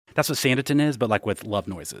That's what Sanditon is, but like with love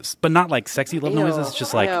noises. But not like sexy love noises. It's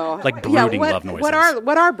just like brooding love noises.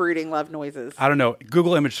 What are brooding love noises? I don't know.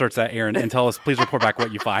 Google image search that, Aaron, and tell us, please report back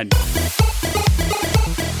what you find.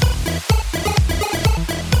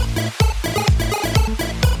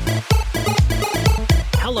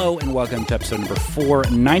 Hello and welcome to episode number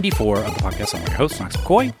 494 of the podcast. I'm your host, Knox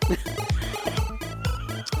McCoy.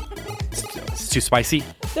 It's too spicy.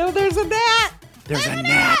 No, there's a gnat. There's a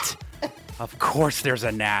gnat. Of course there's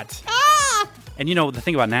a gnat. Ah! And you know, the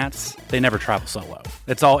thing about gnats, they never travel solo.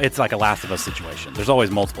 It's like a Last of Us situation. There's always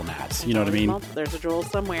multiple gnats. You know what I mean? There's a Joel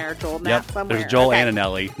somewhere. Joel gnat somewhere. There's Joel and an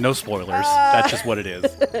Ellie. No spoilers. That's just what it is.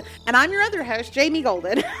 And I'm your other host, Jamie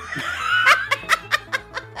Golden. Is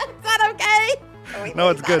that okay? No,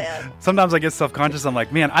 it's good. Sometimes I get self-conscious. I'm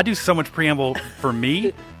like, man, I do so much preamble for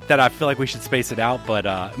me that I feel like we should space it out.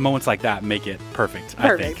 But moments like that make it perfect,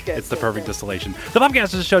 I think. Good, it's the perfect distillation. The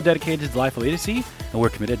podcast is a show dedicated to delightful idiocy, and we're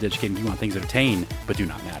committed to educating you on things that attain but do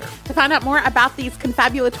not matter. To find out more about these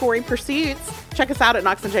confabulatory pursuits, check us out at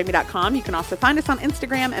knoxandjamie.com. You can also find us on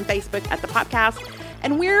Instagram and Facebook at The Popcast,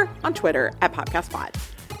 and we're on Twitter at PopcastPod.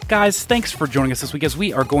 Guys, thanks for joining us this week as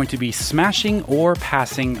we are going to be smashing or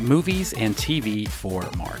passing movies and TV for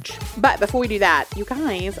March. But before we do that, you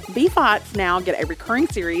guys, BFOTs now get a recurring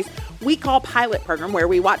series we call Pilot Program, where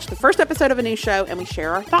we watch the first episode of a new show and we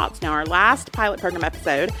share our thoughts. Now, our last Pilot Program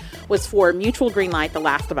episode was for Mutual Greenlight, The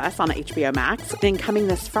Last of Us on HBO Max. And coming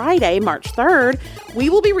this Friday, March 3rd, we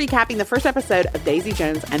will be recapping the first episode of Daisy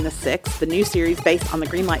Jones and the Six, the new series based on the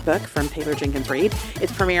Greenlight book from Taylor Jenkins Reid.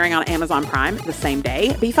 It's premiering on Amazon Prime the same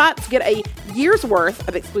day. BFOTs get a year's worth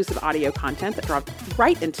of exclusive audio content that drops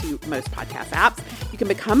right into most podcast apps. You can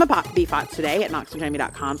become a BFOTs today at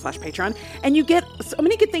knoxandjamie.com/Patreon. And you get so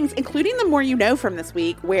many good things, including the More You Know from this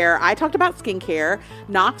week, where I talked about skincare.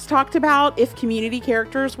 Knox talked about if community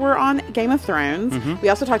characters were on Game of Thrones. Mm-hmm. We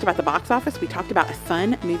also talked about the box office. We talked about a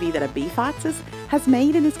fun movie that a BFOTs has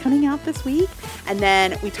made and is coming out this week. And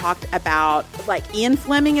then we talked about like Ian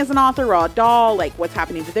Fleming as an author, Roald Dahl, like what's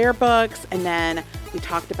happening to their books. And then we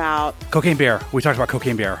talked about Cocaine Bear. We talked about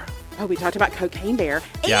Cocaine Bear. Oh, we talked about Cocaine Bear.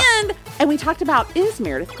 Yeah. And we talked about, is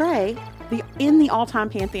Meredith Grey in the all-time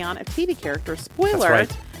pantheon of TV characters? Spoiler,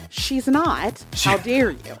 that's right. She's not. How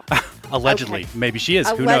dare you? Allegedly. Okay. Maybe she is.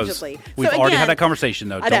 Allegedly. Who knows? We've already had that conversation,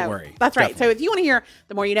 though. Don't worry. That's right. Definitely. So if you want to hear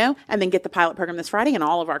The More You Know and then get the Pilot Program this Friday and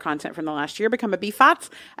all of our content from the last year, become a BFOTs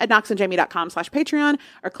at knoxandjamie.com/Patreon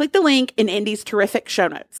or click the link in Indy's terrific show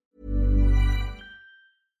notes.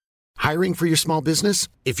 Hiring for your small business?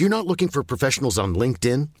 If you're not looking for professionals on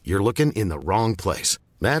LinkedIn, you're looking in the wrong place.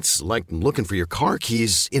 That's like looking for your car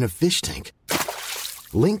keys in a fish tank.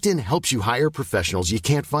 LinkedIn helps you hire professionals you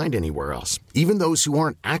can't find anywhere else, even those who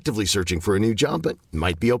aren't actively searching for a new job but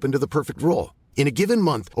might be open to the perfect role. In a given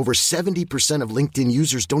month, over 70% of LinkedIn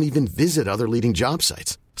users don't even visit other leading job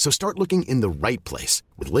sites. So start looking in the right place.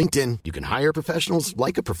 With LinkedIn, you can hire professionals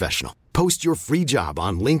like a professional. Post your free job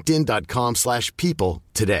on linkedin.com/people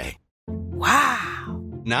today. Wow.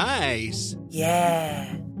 Nice.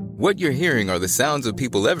 Yeah. What you're hearing are the sounds of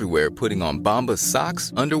people everywhere putting on Bombas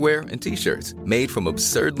socks, underwear, and T-shirts made from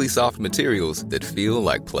absurdly soft materials that feel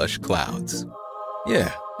like plush clouds.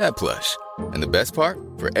 Yeah, that plush. And the best part?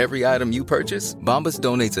 For every item you purchase, Bombas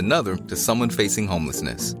donates another to someone facing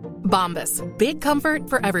homelessness. Bombas. Big comfort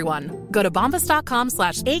for everyone. Go to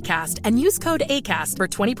bombas.com/ACAST and use code ACAST for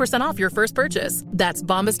 20% off your first purchase. That's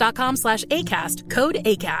bombas.com/ACAST. Code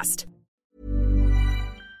ACAST.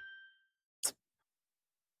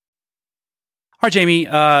 All right, Jamie,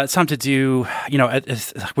 it's time to do, we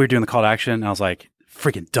were doing the call to action, and I was like,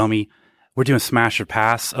 freaking dummy. We're doing smash or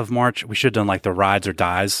pass of March. We should have done like the rides or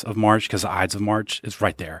dies of March, because the Ides of March is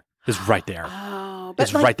right there. It's right there. Oh, but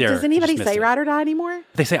it's right there. Does anybody say ride or die anymore?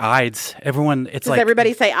 They say Ides. Everyone, it's Does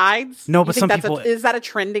everybody say Ides? No, but some people... is that a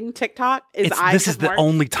trending TikTok? This is the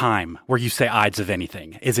only time where you say Ides of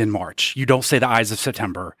anything is in March. You don't say the Ides of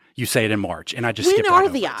September. You say it in March. And I just skipped When are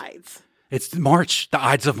the Ides? It's March, the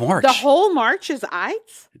Ides of March. The whole March is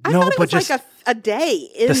Ides? I thought it was just like a day.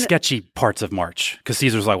 The sketchy parts of March. Because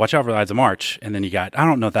Caesar's like, watch out for the Ides of March. And then you got, I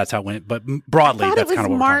don't know if that's how it went, but broadly, that's kind of what we're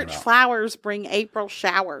talking about. March flowers bring April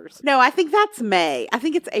showers. No, I think that's May. I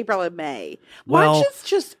think it's April and May. March is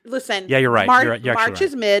just, listen. Yeah, you're right. March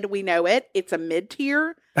is mid. We know it. It's a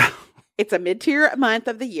mid-tier. It's a mid-tier month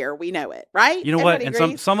of the year. We know it, right? You know what?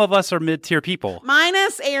 And some of us are mid-tier people.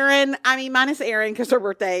 Minus Erin, because her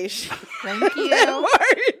birthday is Thank you.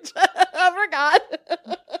 March. I forgot.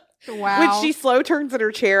 Wow. When she slow turns in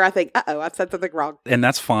her chair, I think, I've said something wrong. And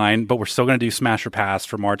that's fine, but we're still going to do Smash or Pass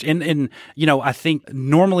for March. And I think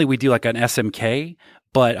normally we do like an SMK,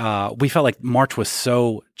 But we felt like March was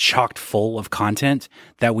so chocked full of content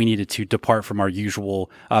that we needed to depart from our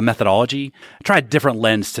usual methodology, try a different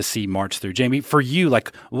lens to see March through. Jamie, for you,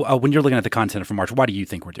 like when you're looking at the content for March, why do you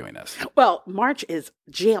think we're doing this? Well, March is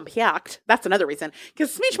jam-packed. That's another reason.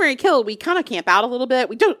 Because Smooch, Marry, Kill, we kind of camp out a little bit.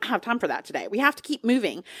 We don't have time for that today. We have to keep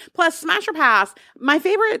moving. Plus, Smash or Pass, my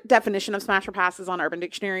favorite definition of Smash or Pass is on Urban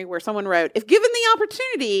Dictionary, where someone wrote, if given the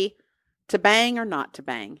opportunity to bang or not to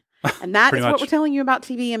bang. And that is what we're telling you about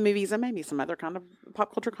TV and movies and maybe some other kind of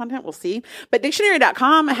pop culture content. We'll see. But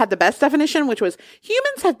dictionary.com had the best definition, which was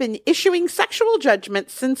humans have been issuing sexual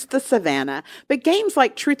judgments since the savannah. But games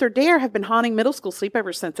like Truth or Dare have been haunting middle school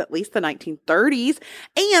sleepovers since at least the 1930s.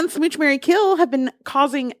 And Smooch, Marry, Kill have been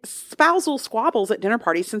causing spousal squabbles at dinner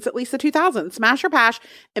parties since at least the 2000s. Smash or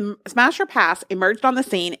Pass emerged on the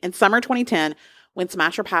scene in summer 2010 when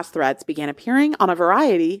Smash or Pass threads began appearing on a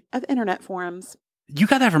variety of internet forums. You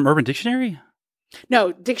got that from Urban Dictionary?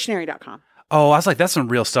 No, dictionary.com. Oh, I was like, that's some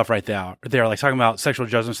real stuff right there. They're like talking about sexual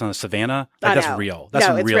judgments on the savannah. Like, that's real. That's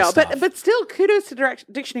some real stuff. But still, kudos to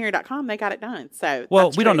dictionary.com. They got it done. So,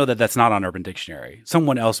 well, we don't know that that's not on Urban Dictionary.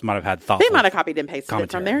 Someone else might have had thoughtful. They might have copied and pasted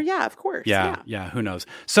it from there. Yeah, of course. Yeah. Who knows?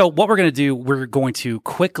 So what we're going to do, we're going to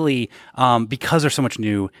quickly, because there's so much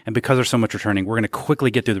new and because there's so much returning, we're going to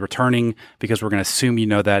quickly get through the returning because we're going to assume you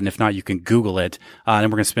know that. And if not, you can Google it. And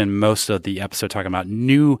we're going to spend most of the episode talking about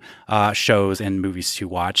new shows and movies to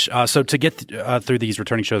watch. So to get through these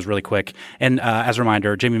returning shows really quick. And as a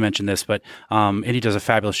reminder, Jamie mentioned this, but Indy does a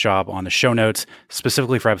fabulous job on the show notes,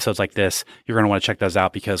 specifically for episodes like this. You're going to want to check those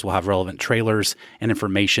out because we'll have relevant trailers and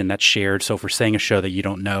information that's shared. So if we're saying a show that you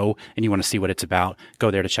don't know and you want to see what it's about, go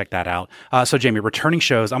there to check that out. So Jamie, returning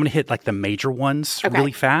shows, I'm going to hit like the major ones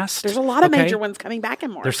really fast. There's a lot of major ones coming back in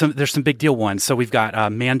March. There's some big deal ones. So we've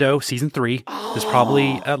got Mando season 3. There's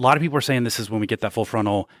probably a lot of people are saying this is when we get that full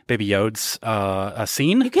frontal Baby Yoda's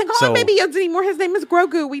scene. You can't call him Baby Yoda anymore. His name is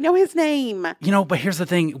Grogu. We know his name. You know, but here's the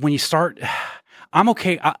thing. When you start, I'm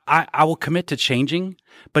okay. I will commit to changing.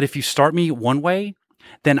 But if you start me one way,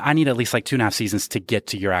 then I need at least like 2.5 seasons to get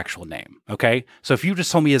to your actual name. Okay? So if you just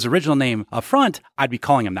told me his original name up front, I'd be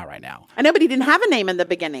calling him that right now. I know, but he didn't have a name in the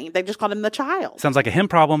beginning. They just called him the child. Sounds like a him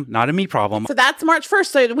problem, not a me problem. So that's March 1st.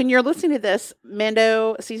 So when you're listening to this,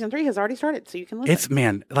 Mando season 3 has already started. So you can listen. It's,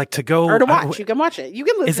 man, like to go. Or to watch. You can watch it. You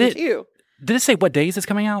can listen too. Did it say what days it's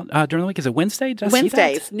coming out during the week? Is it Wednesday?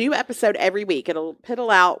 Wednesdays. New episode every week. It'll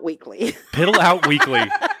piddle out weekly. Piddle out weekly.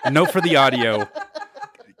 Note for the audio.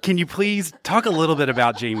 Can you please talk a little bit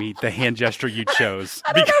about, Jamie, the hand gesture you chose?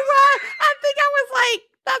 I don't know why. I think I was like,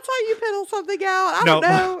 that's how you piddle something out. I don't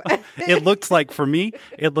know. It looked like, for me,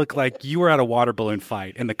 it looked like you were at a water balloon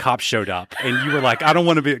fight and the cops showed up and you were like, I don't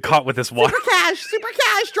want to be caught with this water. Super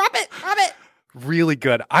cash. Drop it. Really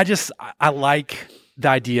good. I like the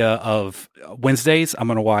idea of Wednesdays, I'm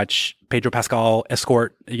going to watch Pedro Pascal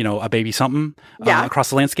escort, a baby something across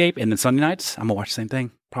the landscape. And then Sunday nights, I'm going to watch the same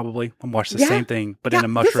thing. Probably. I'm going to watch the same thing, but in a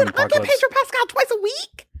mushroom apocalypse. I get Pedro Pascal twice a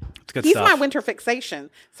week. It's good He's stuff. my winter fixation,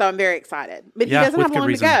 so I'm very excited. But he doesn't have long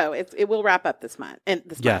to go. It will wrap up this month.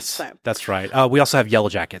 That's right. We also have Yellow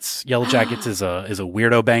Jackets. Yellow Jackets is a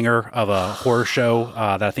weirdo banger of a horror show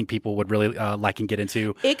that I think people would really like and get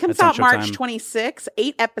into. It comes out March 26,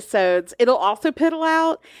 8 episodes. It'll also piddle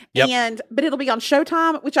out, but it'll be on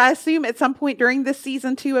Showtime, which I assume at some point during this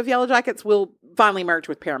season 2 of Yellow Jackets will finally merge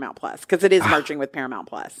with Paramount Plus because it is merging with Paramount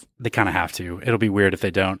Plus. They kind of have to. It'll be weird if they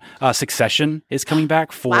don't. Succession is coming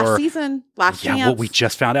back for last season, last chance. Yeah, what we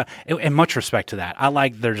just found out. And much respect to that. I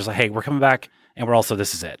like they're just like, hey, we're coming back and we're also,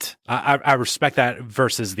 this is it. I respect that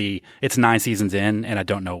versus it's 9 seasons in and I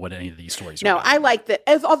don't know what any of these stories are about. I like that.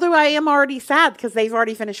 Although I am already sad because they've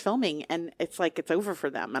already finished filming and it's like it's over for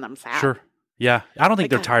them and I'm sad. Sure. Yeah. I don't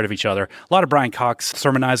think they're tired of each other. A lot of Brian Cox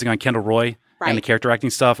sermonizing on Kendall Roy. Right. And the character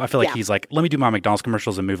acting stuff. I feel like he's like, let me do my McDonald's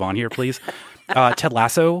commercials and move on here, please. Ted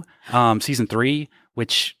Lasso, season 3,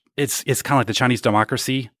 which it's kind of like the Chinese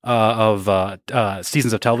democracy of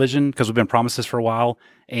seasons of television because we've been promised this for a while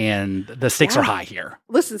and the stakes are high here.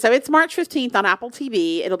 Listen, so it's March 15th on Apple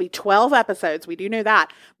TV. It'll be 12 episodes. We do know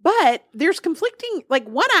that. But there's conflicting, like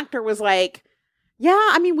one actor was like,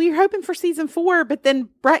 we're hoping for season 4, but then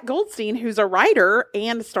Brett Goldstein, who's a writer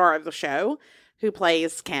and star of the show, who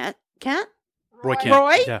plays Kent? Roy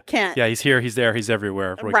Kent. Yeah, he's here, he's there, he's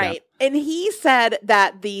everywhere. Roy Kent. And he said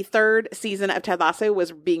that the 3rd season of Ted Lasso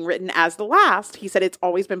was being written as the last. He said it's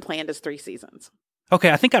always been planned as 3 seasons. Okay,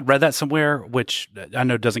 I think I'd read that somewhere, which I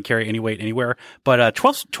know doesn't carry any weight anywhere. But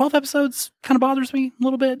 12 episodes kind of bothers me a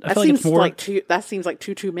little bit. I feel like it's more. That seems like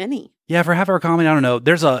too many. Yeah, for half hour comedy, I don't know.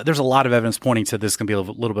 There's a lot of evidence pointing to this is going to be a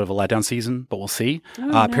little bit of a letdown season, but we'll see.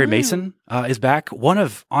 Perry Mason is back. One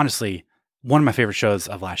of, honestly, one of my favorite shows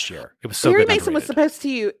of last year. It was so Perry good. Mason was supposed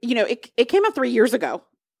to, it came out 3 years ago.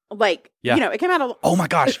 Like, it came out. Oh my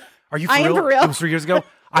gosh. Are you for real? I am for real. It was 3 years ago?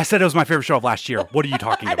 I said it was my favorite show of last year. What are you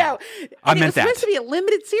talking about? I know. I meant it was that. supposed to be a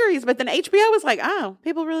limited series, but then HBO was like, oh,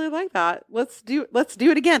 people really like that. Let's do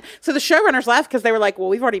it again. So the showrunners left because they were like, well,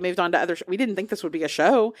 we've already moved on to other we didn't think this would be a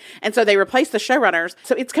show. And so they replaced the showrunners.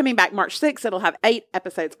 So it's coming back March 6th. It'll have 8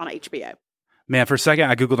 episodes on HBO. Man, for a second,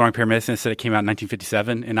 I Googled Wrong Perry Mason and it said it came out in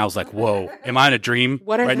 1957. And I was like, whoa, am I in a dream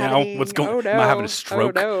right now? What's going on? Am I having a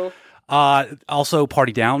stroke? Oh, no. Also,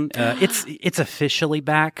 Party Down. It's officially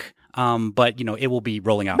back. But it will be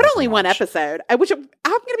rolling out. But only one episode, which I'm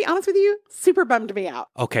going to be honest with you, super bummed me out.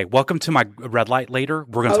 Okay, welcome to my red light later.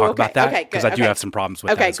 We're going to talk about that because I do have some problems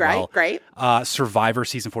with that as well. Great. Survivor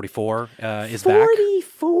season 44 is 44? back.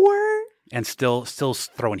 44? And still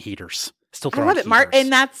throwing heaters. Still I throwing love it, Mark. heaters.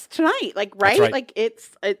 And that's tonight, right? Right. Like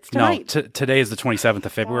it's tonight. No, today is the 27th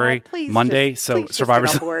of February, please Monday. please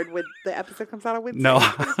Survivor's get on board with the episode comes out on Wednesday. No.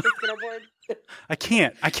 Please get on board. I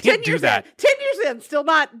can't 10 do years that. 10 years in, still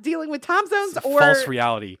not dealing with time zones or false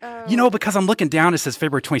reality. Because I'm looking down, it says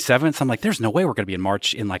February 27th. So I'm like, there's no way we're going to be in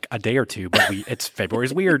March in like a day or two. But it's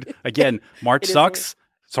February's weird. Again, March sucks.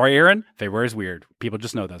 Sorry, Aaron. February's weird. People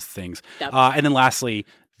just know those things. Yep. And then lastly,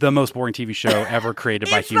 the most boring TV show ever created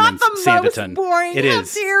by humans, not the Sanditon. Most boring. It How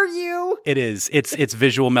is. dare you? It is. It's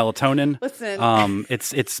visual melatonin. Listen.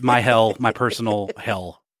 It's my hell, my personal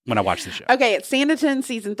hell when I watch the show. Okay, it's Sanditon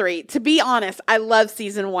season 3. To be honest, I love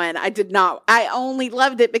season 1. I only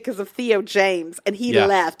loved it because of Theo James, and he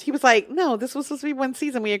left. He was like, no, this was supposed to be one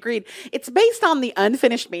season. We agreed. It's based on the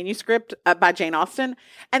unfinished manuscript by Jane Austen.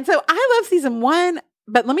 And so I love season 1,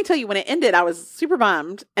 but let me tell you, when it ended, I was super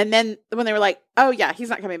bummed. And then when they were like, oh yeah, he's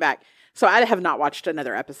not coming back. So I have not watched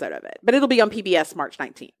another episode of it, but it'll be on PBS March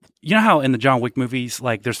 19th. You know how in the John Wick movies,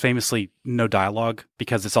 like there's famously no dialogue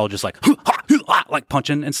because it's all just like like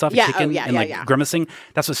punching and stuff, and kicking and grimacing.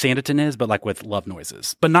 That's what Sanditon is, but like with love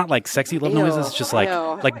noises, but not like sexy love noises. It's just like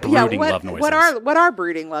brooding love noises. What are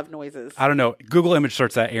brooding love noises? I don't know. Google image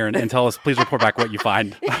search that, Aaron, and tell us. Please report back what you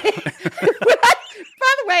find.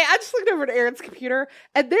 By the way, I just looked over at Aaron's computer,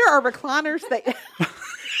 and there are recliners that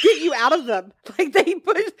get you out of them. Like they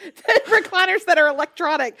push recliners that are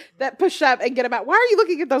electronic that push up and get them out. Why are you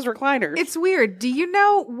looking at those recliners? It's weird. Do you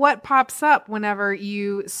know what pops up whenever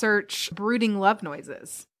you search brooding love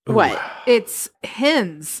noises? What? It's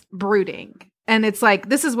hens brooding. And it's like,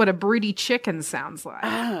 this is what a broody chicken sounds like.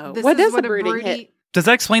 Oh, this what is does a brooding hen? Does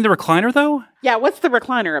that explain the recliner though? Yeah, what's the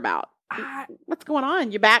recliner about? What's going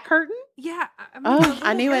on? Your back hurting? Yeah.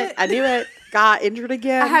 I knew it. Got injured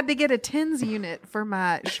again. I had to get a TENS unit for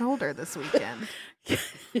my shoulder this weekend.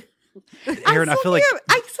 Aaron, I feel like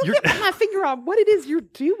I still can't put my finger on what it is you're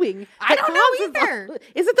doing. I don't know either.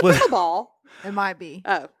 Is it the pickleball? It might be.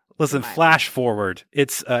 Oh. Listen, flash forward.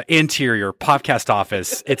 It's interior podcast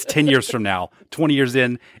office. It's 10 years from now. 20 years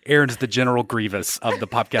in, Aaron's the General Grievous of the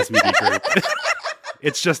podcast media group.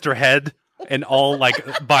 It's just her head and all like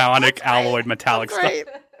bionic alloyed metallic stuff.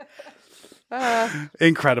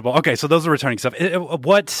 Incredible. Okay, so those are returning stuff.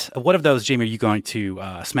 What of those, Jamie, are you going to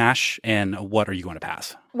smash, and what are you going to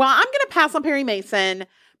pass? Well, I'm going to pass on Perry Mason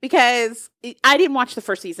because I didn't watch the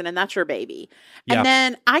first season, and that's your baby. And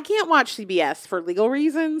then I can't watch CBS for legal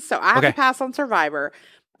reasons, so I have to pass on Survivor.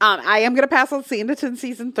 I am going to pass on Sanditon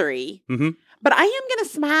season 3. Mm-hmm. But I am going to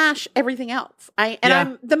smash everything else.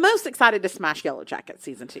 I'm the most excited to smash Yellow Jackets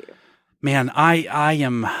season 2. Man, I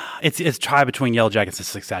am. It's tie between Yellow Jackets and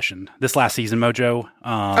Succession. This last season, Mojo.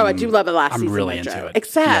 I do love the last season. I'm really Mojo. into it.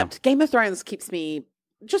 Except Game of Thrones keeps me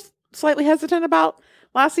just slightly hesitant about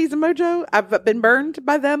last season Mojo. I've been burned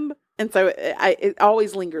by them, and so it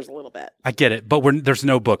always lingers a little bit. I get it, but there's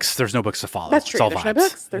no books. There's no books to follow. That's true. It's all There's vibes. no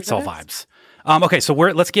books. It's all vibes. Okay, so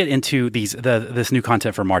let's get into this new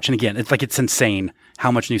content for March. And again, it's insane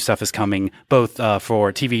how much new stuff is coming, both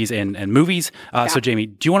for TVs and movies. So, Jamie,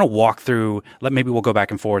 do you want to walk through? Maybe we'll go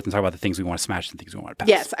back and forth and talk about the things we want to smash and things we want to pass.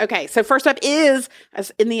 Yes. Okay. So first up is,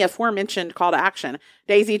 as in the aforementioned call to action,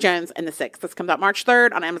 Daisy Jones and the Six. This comes out March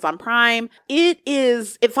 3rd on Amazon Prime.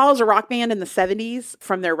 It follows a rock band in the 70s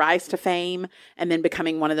from their rise to fame and then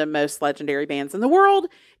becoming one of the most legendary bands in the world.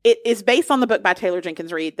 It is based on the book by Taylor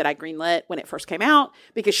Jenkins Reid that I greenlit when it first came out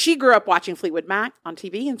because she grew up watching Fleetwood Mac on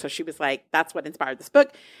TV. And so she was like, that's what inspired this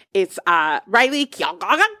book. It's Riley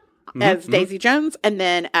Keough as Daisy Jones and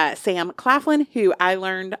then Sam Claflin, who I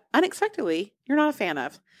learned unexpectedly you're not a fan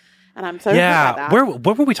of. And I'm so happy about that.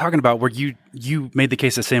 What were we talking about where you made the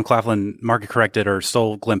case that Sam Claflin market corrected or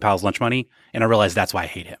stole Glenn Powell's lunch money? And I realized that's why I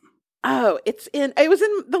hate him. Oh, it was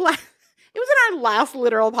in the last... It was in our last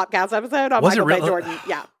literal podcast episode on Michael Bay Jordan.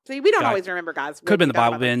 Yeah. See, we don't always remember, guys. Could have been the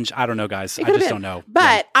Bible binge. I don't know, guys. I just don't know.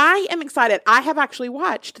 But I am excited. I have actually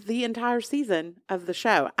watched the entire season of the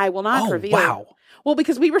show. I will not reveal. Wow. Well,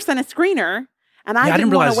 because we were sent a screener. And I didn't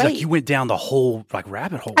realize like you went down the whole like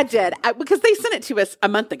rabbit hole. I did because they sent it to us a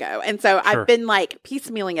month ago, and so I've been like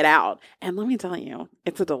piecemealing it out. And let me tell you,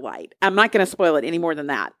 it's a delight. I'm not going to spoil it any more than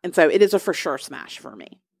that, and so it is a for sure smash for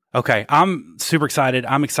me. Okay, I'm super excited.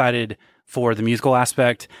 I'm excited for the musical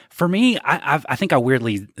aspect. For me, I think I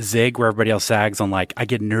weirdly zig where everybody else zags on like I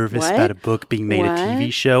get nervous about a book being made a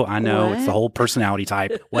TV show. I know it's the whole personality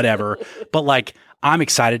type, whatever, but like. I'm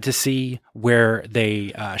excited to see where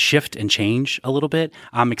they shift and change a little bit.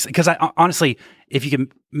 I'm excited because honestly, if you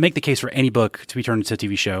can make the case for any book to be turned into a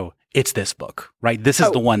TV show, it's this book, right? This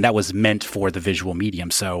is the one that was meant for the visual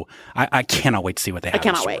medium. So I cannot wait to see what they have. I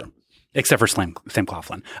cannot wait. Except for Sam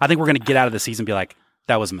Claflin. I think we're going to get out of the season and be like,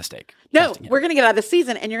 that was a mistake. No, we're going to get out of the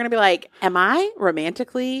season and you're going to be like, do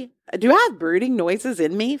I have brooding noises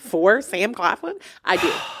in me for Sam Claflin? I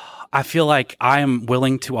do. I feel like I am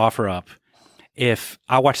willing to offer up if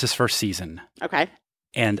I watch this first season,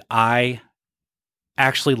 and I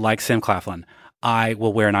actually like Sam Claflin, I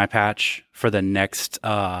will wear an eye patch for the next,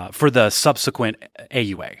 for the subsequent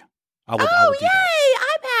AUA. I will do that.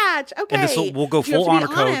 Eye patch. Okay. And this will go full honor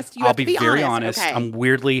code. I'll be very honest. Okay.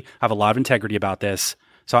 I have a lot of integrity about this.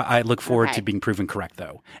 So I look forward to being proven correct,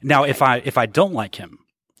 though. Now, if I don't like him,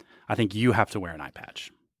 I think you have to wear an eye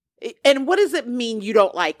patch. And what does it mean you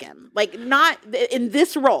don't like him? Like, not in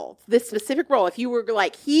this role, this specific role. If you were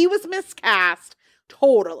like, he was miscast,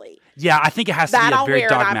 totally. Yeah, I think it has to be a very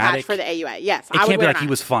dogmatic. An eye patch for the AUA. Yes, it can't be like he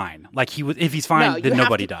was fine. Like he was. If he's fine, then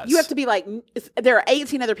nobody does. You have to be like, there are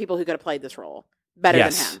 18 other people who could have played this role better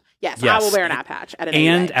than him. Yes, I will wear an eye patch at an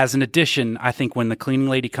And AUA. As an addition, I think when the cleaning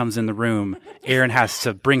lady comes in the room, Erin has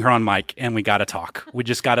to bring her on mic, and we got to talk. We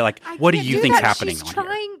just got to like, what do you think's happening on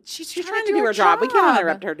here? She's trying to do her job. We can't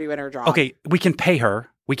interrupt her doing her job. Okay, we can pay her.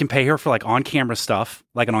 We can pay her for like on-camera stuff,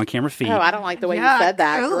 like an on-camera fee. Oh, I don't like the way you said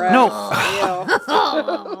that. Gross. No.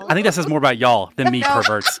 I think that says more about y'all than me,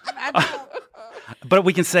 perverts. But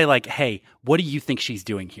we can say like, hey, what do you think she's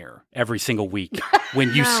doing here every single week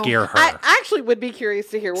when you scare her? I actually would be curious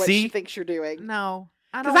to hear what she thinks you're doing. No.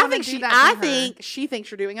 Because I think she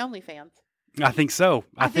thinks you're doing OnlyFans. I think so.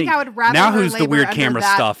 I think I would rather. Now who's the weird camera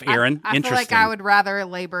stuff, Erin? I feel like I would rather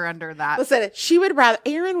labor under that. Listen,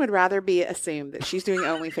 Erin would rather be assumed that she's doing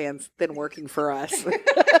OnlyFans than working for us.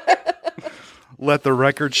 Let the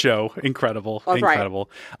record show. Incredible. Incredible.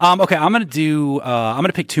 Right. Okay, I'm going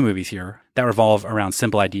to pick two movies here that revolve around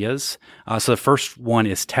simple ideas. So the first one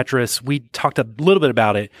is Tetris. We talked a little bit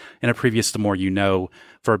about it in a previous The More You Know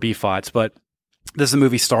for BFOTs, but this is a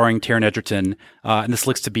movie starring Taron Egerton, and this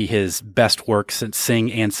looks to be his best work since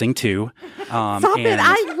Sing and Sing 2. Stop it.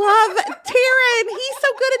 I love Taron. He's so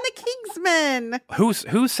good in The Kingsman.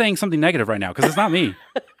 Who's saying something negative right now? Because it's not me.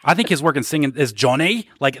 I think his work in Sing is Johnny.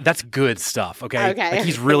 Like, that's good stuff, okay? Like,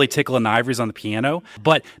 he's really tickling the ivories on the piano.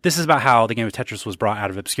 But this is about how the game of Tetris was brought out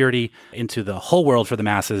of obscurity into the whole world for the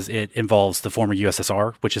masses. It involves the former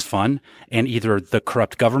USSR, which is fun, and either the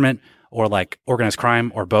corrupt government or like organized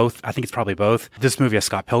crime, or both. I think it's probably both. This movie has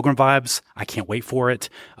Scott Pilgrim vibes. I can't wait for it.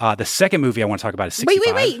 The second movie I want to talk about is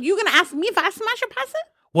 65. Wait. You going to ask me if I smash or pass it?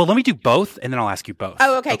 Well, let me do both, and then I'll ask you both.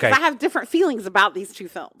 Oh, okay. Because I have different feelings about these two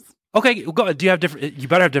films. Okay, go. Do you have different? You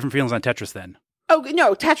better have different feelings on Tetris then. Oh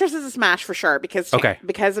no, Tetris is a smash for sure because of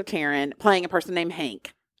Taron playing a person named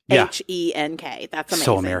Hank. Yeah. Henk. That's amazing.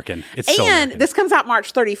 So American. It's so American. And this comes out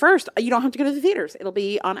March 31st. You don't have to go to the theaters. It'll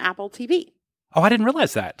be on Apple TV. Oh, I didn't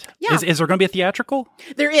realize that. Yeah. Is there going to be a theatrical?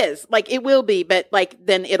 There is. Like, it will be, but like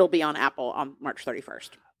then it'll be on Apple on March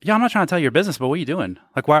 31st. Yeah, I'm not trying to tell you your business, but what are you doing?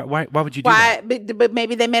 Like, why would you do that? But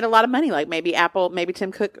maybe they made a lot of money. Like, maybe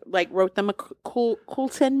Tim Cook like wrote them a cool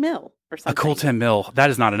 $10 million or something. A cool $10 million. That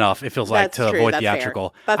is not enough. It feels like to avoid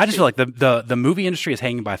theatrical. I just feel like the movie industry is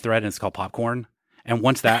hanging by a thread, and it's called popcorn. And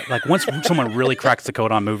once someone really cracks the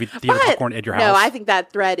code on movie theater popcorn at your house. No, I think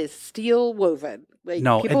that thread is steel woven. Like,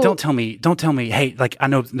 no, and don't tell me, hey, like, I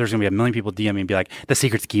know there's going to be a million people DM me and be like, the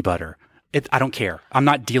secret's ghee butter. I don't care. I'm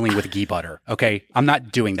not dealing with ghee butter, okay? I'm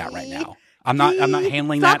not doing that right now. I'm not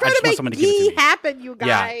handling that. I just want someone to give it to me. Happen, you guys.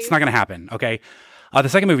 Yeah, it's not going to happen, okay? The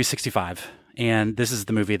second movie is 65. And this is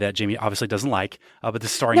the movie that Jamie obviously doesn't like, but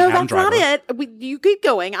this is starring Adam Driver. No, that's not it. You keep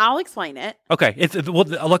going. I'll explain it. Okay.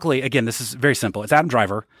 Luckily, again, this is very simple. It's Adam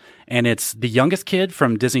Driver, and it's the youngest kid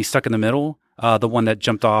from Disney Stuck in the Middle The one that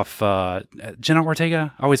jumped off Jenna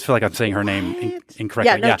Ortega. I always feel like I'm saying her name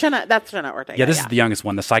incorrectly. That's Jenna Ortega. Yeah, this is the youngest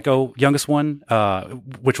one, the Psycho youngest one,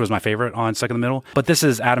 which was my favorite on Stuck in the Middle. But this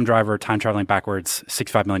is Adam Driver time traveling backwards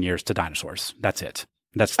 65 million years to dinosaurs. That's it.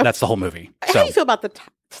 That's the whole movie. How do you feel about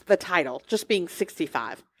the title just being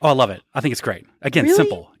 65? Oh, I love it. I think it's great. Again, really?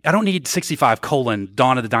 Simple. I don't need 65 :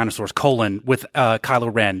 Dawn of the Dinosaurs : with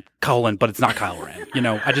Kylo Ren : but it's not Kylo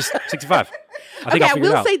Ren. I just 65. I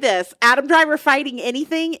will say this: Adam Driver fighting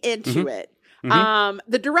anything into it. Mm-hmm.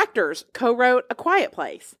 The directors co-wrote A Quiet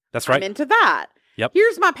Place. That's right. I'm into that. Yep.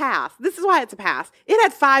 Here's my pass. This is why it's a pass. It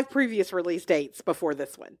had 5 previous release dates before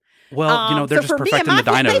this one. Well, they're just perfecting the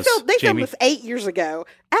dinos. They filmed this 8 years ago.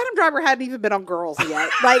 Adam Driver hadn't even been on Girls yet.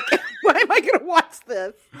 Like, why am I going to watch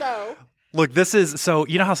this? No. Look, this is so.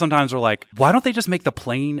 You know how sometimes we're like, why don't they just make the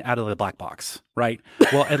plane out of the black box, right?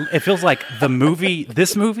 Well, it feels like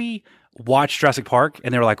this movie. Watched Jurassic Park,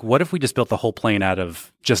 and they were like, what if we just built the whole plane out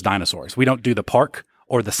of just dinosaurs? We don't do the park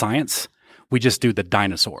or the science. We just do the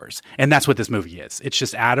dinosaurs. And that's what this movie is. It's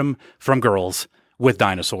just Adam from Girls with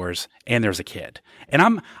dinosaurs, and there's a kid. And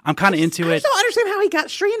I'm kind of into it. I just don't understand how he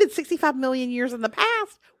got stranded 65 million years in the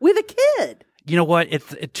past with a kid. You know what?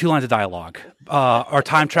 It's 2 lines of dialogue. Our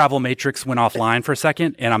time travel matrix went offline for a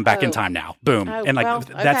second, and I'm back in time now. Boom. And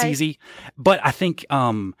that's easy. But I think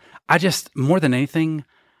I just, more than anything,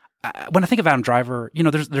 when I think of Adam Driver,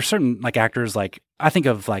 there's certain like actors, like I think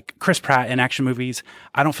of like Chris Pratt in action movies.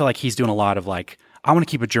 I don't feel like he's doing a lot of like, I want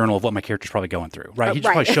to keep a journal of what my character's probably going through, right? He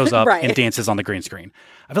just probably shows up and dances on the green screen.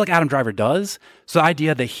 I feel like Adam Driver does. So the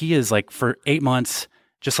idea that he is like for 8 months,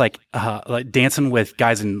 just like dancing with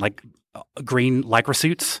guys in like green Lycra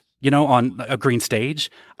suits, on a green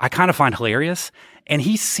stage, I kind of find hilarious. And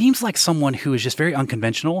he seems like someone who is just very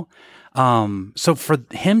unconventional. So for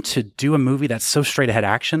him to do a movie that's so straight ahead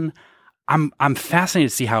action, I'm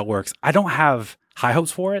fascinated to see how it works. I don't have high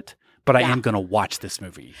hopes for it, but I am going to watch this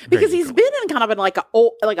movie because he's been in kind of like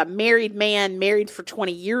a married man, married for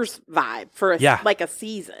 20 years vibe for a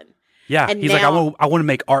season. Yeah, and he's now, like, I want to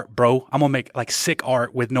make art, bro. I'm gonna make like sick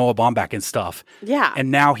art with Noah Baumbach and stuff. Yeah,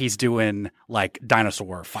 and now he's doing like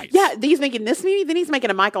dinosaur fights. Yeah, he's making this movie. Then he's making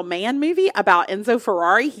a Michael Mann movie about Enzo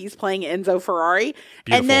Ferrari. He's playing Enzo Ferrari,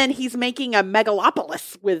 and then he's making a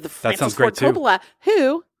Megalopolis with Francis Ford Coppola,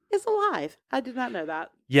 who is alive. I did not know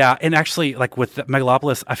that. Yeah, and actually, like with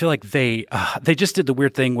Megalopolis, I feel like they just did the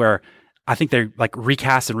weird thing where I think they like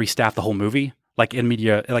recast and restaffed the whole movie, like in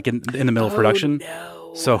media, like in the middle of production. No.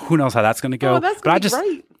 So who knows how that's going to go? That's but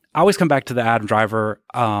great. I always come back to the Adam Driver.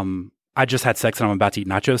 I just had sex and I'm about to eat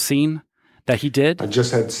nachos scene that he did. I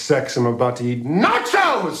just had sex and I'm about to eat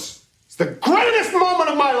nachos. It's the greatest moment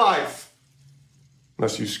of my life.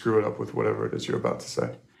 Unless you screw it up with whatever it is you're about to say.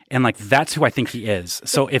 And like that's who I think he is.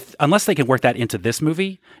 So unless they can work that into this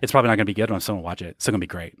movie, it's probably not going to be good. I'm still going to watch it. It's still going to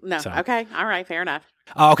be great. No. So. Okay. All right. Fair enough.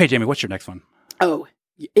 Okay, Jamie, what's your next one? Oh,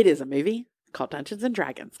 it is a movie called Dungeons and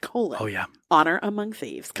Dragons: Honor Among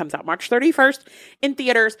Thieves. Comes out March 31st in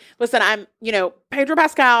theaters. Listen, Pedro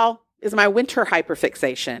Pascal is my winter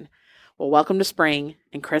hyperfixation. Well, welcome to spring,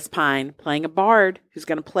 and Chris Pine playing a bard who's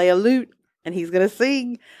going to play a lute, and he's going to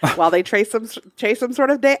sing while they chase some sort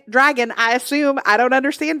of dragon. I assume. I don't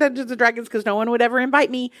understand Dungeons and Dragons because no one would ever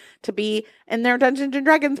invite me to be in their Dungeons and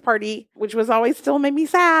Dragons party, which was always still made me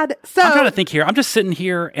sad. So I'm trying to think here. I'm just sitting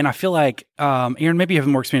here and I feel like, Aaron, maybe you have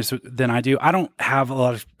more experience than I do. I don't have a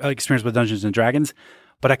lot of experience with Dungeons and Dragons,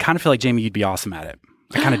 but I kind of feel like, Jamie, you'd be awesome at it.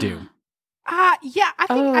 I kind of do. Yeah, I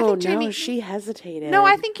think Jamie. No, she hesitated. No,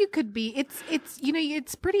 I think you could be.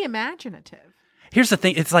 It's pretty imaginative. Here's the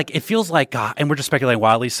thing. It's like, it feels like, and we're just speculating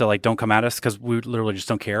wildly, so like, don't come at us because we literally just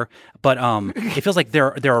don't care. But it feels like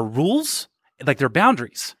there are rules, like there are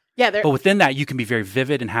boundaries. Yeah, but within that, you can be very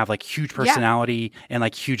vivid and have like huge personality and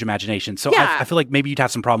like huge imagination. So I feel like maybe you'd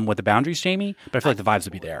have some problem with the boundaries, Jamie, but I feel like the vibes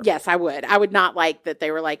would be there. Yes, I would. I would not like that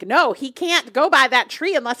they were like, no, he can't go by that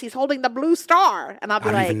tree unless he's holding the blue star. And I'll be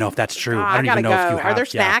like, I don't even know if that's true. I don't even know if you have. Are there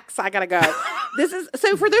snacks? I gotta go.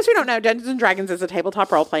 So for those who don't know, Dungeons and Dragons is a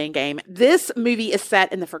tabletop role-playing game. This movie is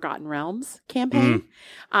set in the Forgotten Realms campaign.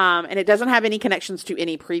 And it doesn't have any connections to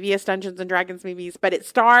any previous Dungeons and Dragons movies, but it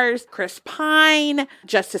stars Chris Pine,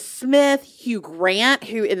 Justice Smith, Hugh Grant,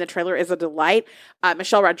 who in the trailer is a delight,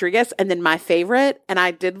 Michelle Rodriguez, and then my favorite, and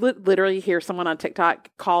I did literally hear someone on TikTok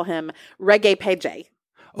call him Reggae Page.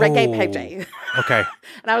 Page. Okay.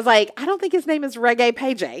 And I was like, I don't think his name is Reggae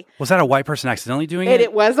Page. Was that a white person accidentally doing it?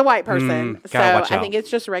 It was a white person. So I think it's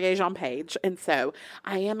just Reggae Jean Page. And so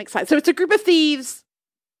I am excited. So it's a group of thieves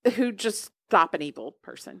who just stop an evil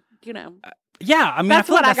person, Yeah, I mean, I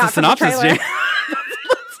feel like that's the synopsis, Jim.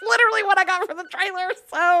 That's literally what I got from the trailer,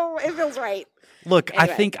 so it feels right. Look,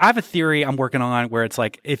 Anyway. I have a theory I'm working on where it's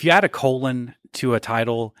like if you add a colon to a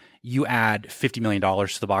title, you add $50 million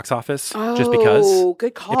to the box office just because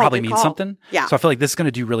good call, it probably good means call. something. Yeah. So I feel like this is going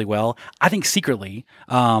to do really well. I think secretly,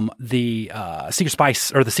 the secret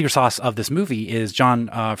spice or the secret sauce of this movie is John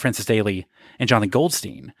Francis Daly and Jonathan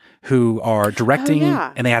Goldstein, who are directing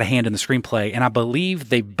and they had a hand in the screenplay. And I believe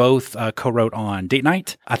they both co-wrote on Date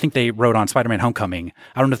Night. I think they wrote on Spider-Man Homecoming.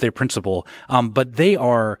 I don't know if they're principal, but they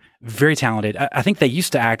are very talented. I think they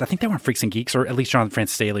used to act. I think they were on Freaks and Geeks, or at least Jonathan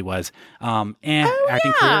Francis Daly was.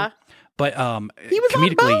 Acting career. But he was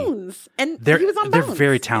comedically, on Bones, and they're he was on they're Bones.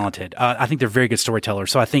 very talented. I think they're very good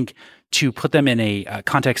storytellers. So I think to put them in a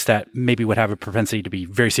context that maybe would have a propensity to be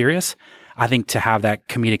very serious, I think to have that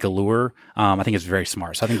comedic allure, I think is very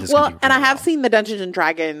smart. So I think this. Well, is and I have seen the Dungeons and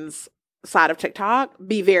Dragons side of TikTok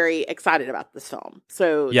be very excited about this film.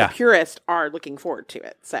 So the purists are looking forward to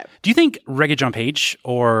it. So do you think Reggae John Page,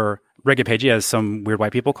 or Reggae Pagey as some weird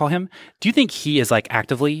white people call him, do you think he is like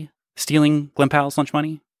actively stealing Glen Powell's lunch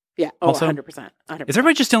money? Yeah, also? 100%. Is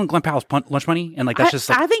everybody just stealing Glen Powell's lunch money? And like that's just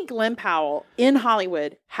like I think Glen Powell in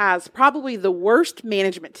Hollywood has probably the worst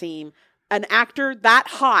management team an actor that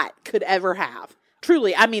hot could ever have.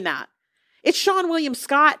 Truly, I mean that. It's Sean William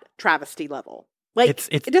Scott travesty level. Like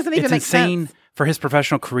it doesn't even make insane sense. For his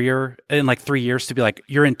professional career in like 3 years to be like,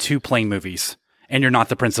 you're in 2 plane movies and you're not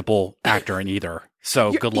the principal actor in either.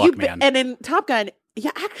 So good luck, man. And in Top Gun,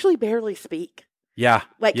 you actually barely speak. Yeah.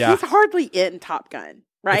 Like he's hardly in Top Gun.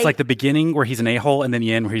 Right? It's like the beginning where he's an a-hole, and then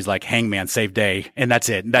the end where he's like, hangman, save day. And that's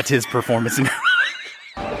it. That's his performance. Good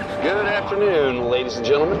afternoon, ladies and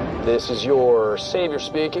gentlemen. This is your savior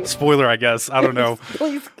speaking. Spoiler, I guess. I don't know.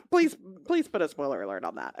 Please put a spoiler alert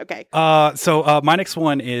on that. Okay. So my next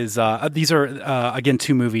one is, these are, again,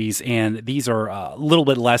 2 movies, and these are a little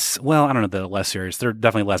bit less, well, I don't know, they're less serious. They're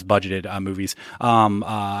definitely less budgeted movies.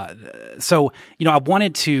 So,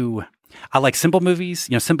 I like simple movies,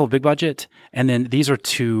 simple, big budget. And then these are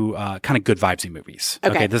 2 kind of good vibesy movies.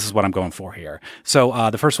 Okay. This is what I'm going for here.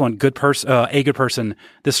 So the first one, A Good Person.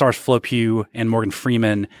 This stars Flo Pugh and Morgan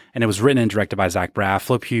Freeman, and it was written and directed by Zach Braff.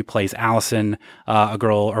 Flo Pugh plays Allison, a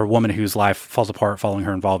girl or woman whose life falls apart following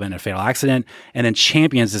her involvement in a fatal accident. And then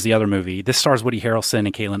Champions is the other movie. This stars Woody Harrelson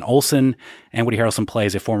and Caitlin Olsen. And Woody Harrelson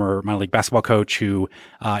plays a former minor league basketball coach who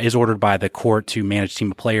is ordered by the court to manage a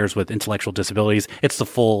team of players with intellectual disabilities. It's the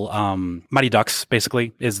full Mighty Ducks,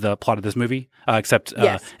 basically, is the plot of this movie, except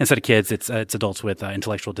instead of kids, it's adults with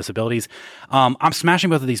intellectual disabilities. I'm smashing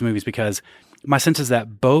both of these movies because my sense is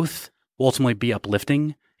that both will ultimately be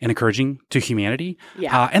uplifting and encouraging to humanity.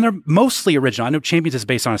 Yeah. And they're mostly original. I know Champions is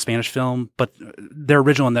based on a Spanish film, but they're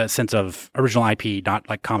original in the sense of original IP, not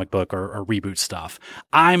like comic book or reboot stuff.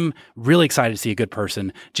 I'm really excited to see A Good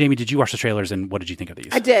Person. Jamie, did you watch the trailers, and what did you think of these?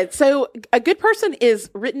 I did. So A Good Person is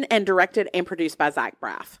written and directed and produced by Zach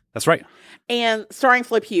Braff. That's right. And starring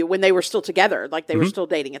Flo Pugh when they were still together, like they were still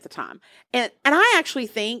dating at the time. And I actually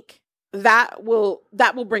think that will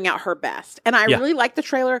bring out her best. And I really like the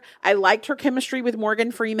trailer. I liked her chemistry with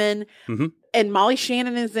Morgan Freeman, and Molly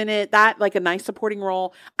Shannon is in it. That like a nice supporting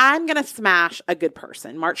role. I'm gonna smash A Good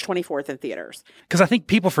Person, March 24th in theaters. Because I think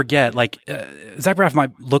people forget, like Zach Braff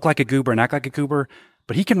might look like a goober and act like a goober,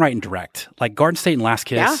 but he can write and direct. Like Garden State and Last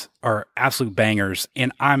Kiss are absolute bangers.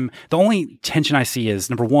 And the only tension I see is,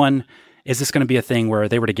 number one, is this going to be a thing where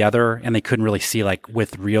they were together and they couldn't really see, like,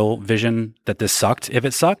 with real vision that this sucked, if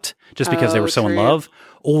it sucked, just because they were so in love?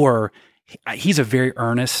 Or he's a very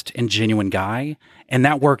earnest and genuine guy. And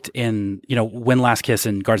that worked in, when Last Kiss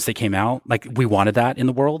and Garden State came out. Like, we wanted that in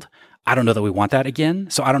the world. I don't know that we want that again.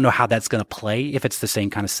 So I don't know how that's going to play if it's the same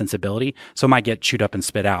kind of sensibility. So it might get chewed up and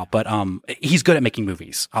spit out. But he's good at making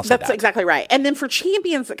movies. I'll say that. That's exactly right. And then for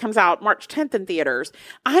Champions that comes out March 10th in theaters,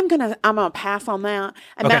 I'm gonna pass on that.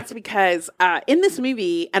 And that's because in this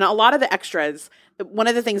movie, and a lot of the extras, one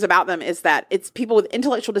of the things about them is that it's people with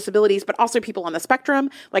intellectual disabilities, but also people on the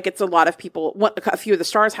spectrum. Like it's a lot of people, a few of the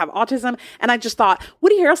stars have autism. And I just thought,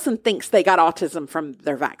 Woody Harrelson thinks they got autism from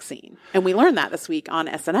their vaccine. And we learned that this week on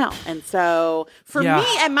SNL. And so for me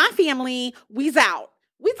and my family, we's out.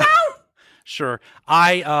 Sure.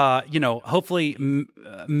 Hopefully,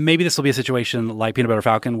 maybe this will be a situation like Peanut Butter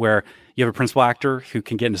Falcon where you have a principal actor who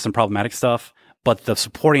can get into some problematic stuff, but the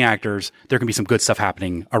supporting actors, there can be some good stuff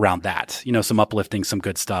happening around that. Some uplifting, some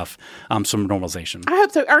good stuff, some normalization. I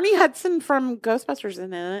hope so. Ernie Hudson from Ghostbusters is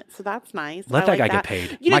in it, so that's nice. Let that guy get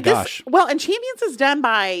paid. Gosh. Well, and Champions is done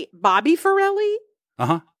by Bobby Farrelly.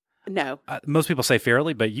 Uh-huh. No. Most people say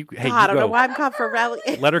Farrelly, but you I don't know why I'm called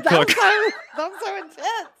Farrelly. Let her cook. I'm so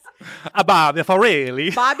intense. Bobby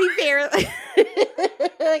Farrelly. Bobby Farrelly.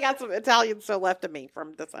 I got some Italian still left of me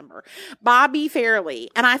from December. Bobby Farrelly.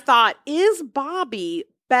 And I thought, is Bobby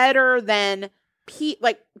better than Pete?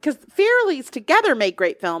 Like, because Farrelly's together made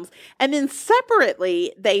great films, and then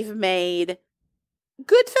separately they've made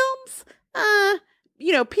good films.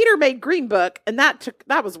 Peter made Green Book, and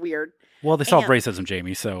that was weird. Well, they solved racism,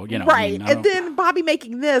 Jamie, so, Right. And then Bobby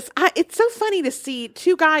making this. It's so funny to see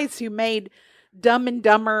two guys who made Dumb and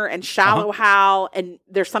Dumber and Shallow Hal and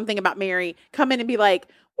There's Something About Mary come in and be like,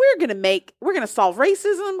 we're going to solve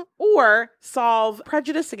racism or solve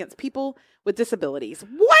prejudice against people with disabilities.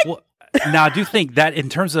 What? Well, now, I do think that in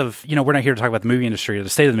terms of, we're not here to talk about the movie industry or the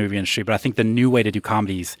state of the movie industry, but I think the new way to do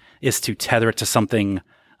comedies is to tether it to something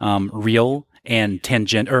real and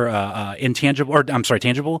tangible.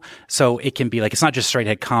 So it can be like, it's not just straight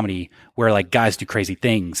head comedy where like guys do crazy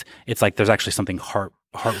things. It's like there's actually something heart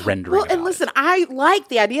rendering. Well, and listen, I like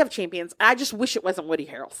the idea of Champions. I just wish it wasn't Woody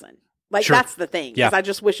Harrelson. Like, that's the thing. Yeah. I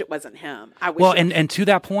just wish it wasn't him. And to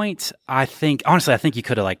that point, I think you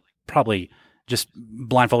could have like probably just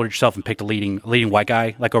blindfolded yourself and picked a leading white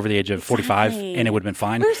guy like over the age of 45, and it would have been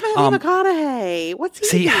fine. Where's Matthew McConaughey? What's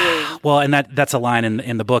he doing? Well, and that's a line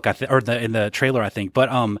in the book, in the trailer, I think. But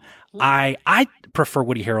I prefer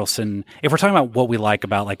Woody Harrelson. If we're talking about what we like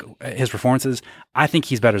about like his performances, I think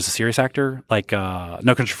he's better as a serious actor, like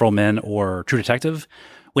No Country for Old Men or True Detective.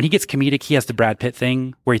 When he gets comedic, he has the Brad Pitt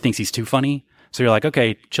thing where he thinks he's too funny. So you're like,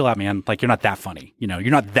 okay, chill out, man. Like, you're not that funny. You're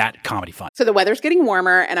not that comedy funny. So the weather's getting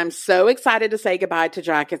warmer, and I'm so excited to say goodbye to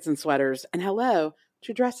jackets and sweaters, and hello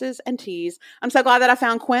to dresses and tees. I'm so glad that I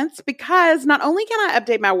found Quince, because not only can I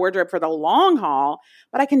update my wardrobe for the long haul,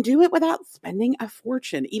 but I can do it without spending a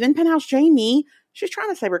fortune. Even Penthouse Jamie, she's trying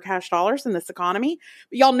to save her cash dollars in this economy.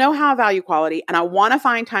 But y'all know how I value quality, and I want to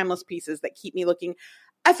find timeless pieces that keep me looking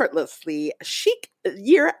effortlessly chic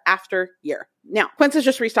year after year. Now, Quince has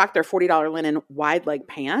just restocked their $40 linen wide leg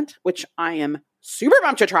pant, which I am super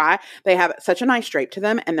pumped to try. They have such a nice drape to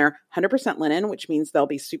them, and they're 100% linen, which means they'll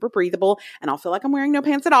be super breathable, and I'll feel like I'm wearing no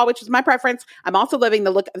pants at all, which is my preference. I'm also loving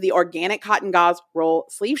the look of the organic cotton gauze roll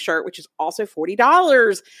sleeve shirt, which is also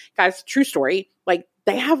 $40. Guys, true story. Like,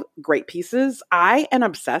 they have great pieces. I am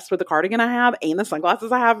obsessed with the cardigan I have and the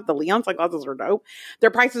sunglasses I have. The Leon sunglasses are dope. Their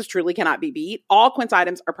prices truly cannot be beat. All Quince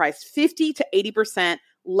items are priced 50 to 80%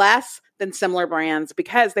 less than similar brands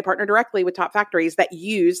because they partner directly with top factories that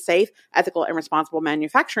use safe, ethical, and responsible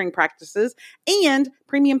manufacturing practices and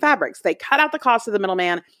premium fabrics. They cut out the cost of the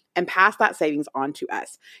middleman and pass that savings on to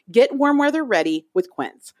us. Get warm weather ready with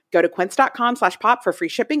Quince. Go to quince.com/pop for free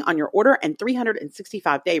shipping on your order and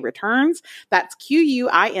 365-day returns. That's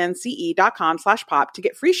QUINCE.com/pop to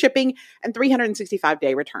get free shipping and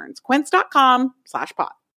 365-day returns.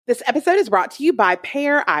 Quince.com/pop. This episode is brought to you by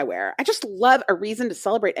Pair Eyewear. I just love a reason to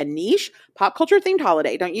celebrate a niche pop culture themed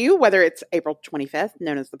holiday, don't you? Whether it's April 25th,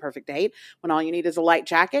 known as the perfect date, when all you need is a light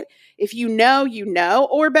jacket. If you know,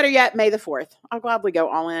 or better yet, May the 4th. I'll gladly go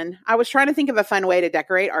all in. I was trying to think of a fun way to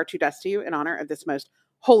decorate R2-D2 in honor of this most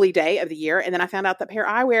holy day of the year. And then I found out that Pair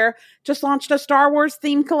Eyewear just launched a Star Wars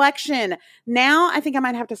themed collection. Now I think I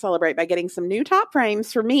might have to celebrate by getting some new top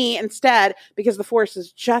frames for me instead, because the Force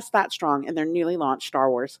is just that strong in their newly launched Star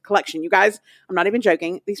Wars collection. You guys, I'm not even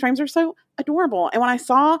joking. These frames are so adorable. And when I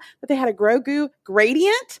saw that they had a Grogu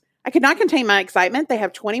gradient, I could not contain my excitement. They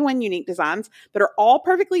have 21 unique designs that are all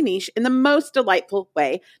perfectly niche in the most delightful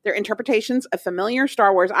way. Their interpretations of familiar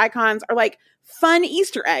Star Wars icons are like fun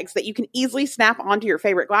Easter eggs that you can easily snap onto your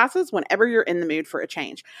favorite glasses whenever you're in the mood for a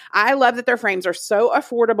change. I love that their frames are so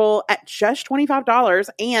affordable at just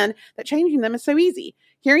 $25 and that changing them is so easy.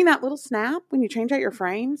 Hearing that little snap when you change out your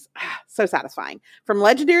frames, so satisfying. From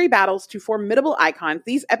legendary battles to formidable icons,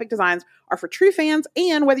 these epic designs are for true fans,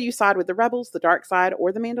 and whether you side with the Rebels, the Dark Side,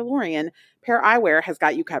 or the Mandalorian, Pair Eyewear has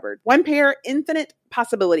got you covered. One pair, infinite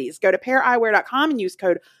possibilities. Go to paireyewear.com and use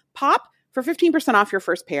code POP for 15% off your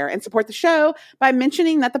first pair, and support the show by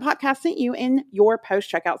mentioning that the podcast sent you in your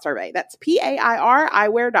post-checkout survey. That's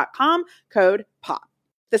paireyewear.com, code POP.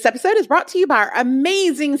 This episode is brought to you by our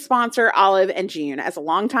amazing sponsor, Olive & June. As a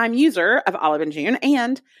longtime user of Olive & June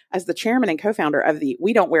and as the chairman and co-founder of the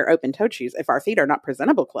We Don't Wear Open-Toed Shoes If Our Feet Are Not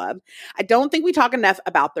Presentable Club, I don't think we talk enough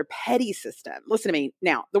about their petty system. Listen to me.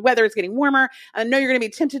 Now, the weather is getting warmer. I know you're going to be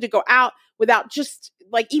tempted to go out without just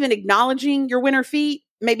like even acknowledging your winter feet.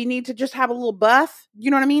 maybe need to just have a little buff.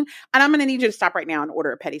 You know what I mean? And I'm going to need you to stop right now and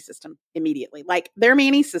order a Petty System immediately. Like their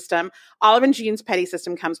Manny system, Olive and June's Petty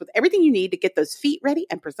System comes with everything you need to get those feet ready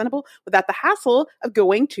and presentable without the hassle of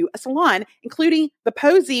going to a salon, including the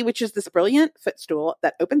Posy, which is this brilliant footstool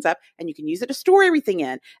that opens up and you can use it to store everything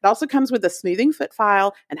in. It also comes with a smoothing foot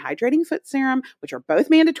file and hydrating foot serum, which are both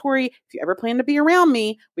mandatory if you ever plan to be around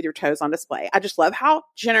me with your toes on display. I just love how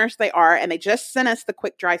generous they are, and they just sent us the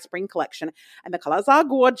Quick Dry Spring Collection, and the colors are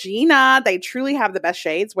gorgina. They truly have the best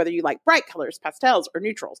shades, whether you like bright colors, pastels, or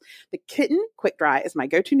neutrals. The Kitten Quick Dry is my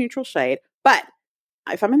go-to neutral shade, but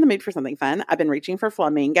if I'm in the mood for something fun, I've been reaching for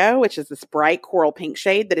Flamingo, which is this bright coral pink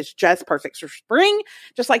shade that is just perfect for spring.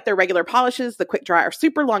 Just like their regular polishes, the Quick Dry are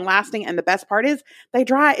super long lasting, and the best part is they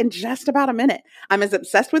dry in just about a minute. I'm as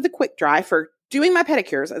obsessed with the Quick Dry for doing my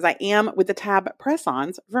pedicures as I am with the Tab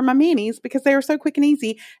press-ons for my manis because they are so quick and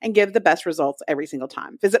easy and give the best results every single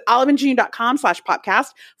time. Visit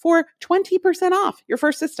oliveandjune.com/popcast for 20% off your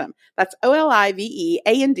first system. That's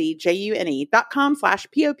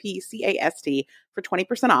oliveandjune.com/popcast for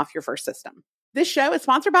 20% off your first system. This show is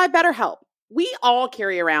sponsored by BetterHelp. We all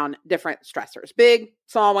carry around different stressors, big,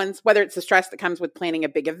 small ones, whether it's the stress that comes with planning a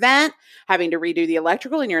big event, having to redo the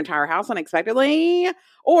electrical in your entire house unexpectedly,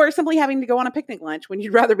 or simply having to go on a picnic lunch when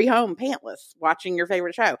you'd rather be home pantless watching your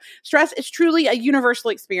favorite show. Stress is truly a universal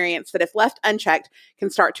experience that, if left unchecked, can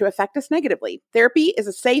start to affect us negatively. Therapy is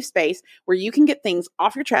a safe space where you can get things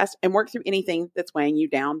off your chest and work through anything that's weighing you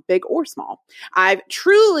down, big or small. I've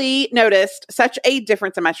truly noticed such a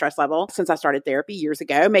difference in my stress level since I started therapy years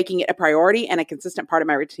ago. Making it a priority and a consistent part of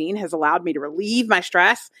my routine has allowed me to relieve my stress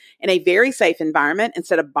in a very safe environment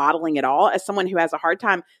instead of bottling it all. As someone who has a hard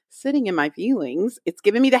time sitting in my feelings, it's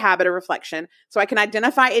given me the habit of reflection so I can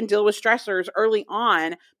identify and deal with stressors early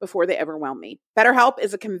on before they overwhelm me. BetterHelp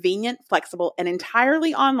is a convenient, flexible, and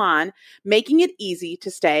entirely online, making it easy to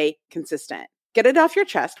stay consistent. Get it off your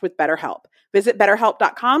chest with BetterHelp. Visit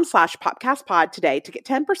BetterHelp.com/PopcastPod today to get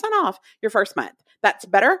 10% off your first month. That's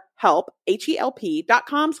BetterHelp,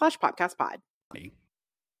 HELP.com/PopcastPod.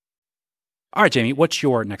 All right, Jamie, what's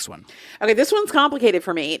your next one? Okay, this one's complicated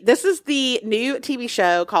for me. This is the new TV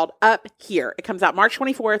show called Up Here. It comes out March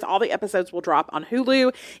 24th. All the episodes will drop on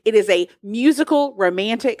Hulu. It is a musical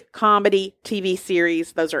romantic comedy TV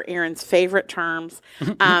series. Those are Aaron's favorite terms.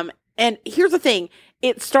 And here's the thing.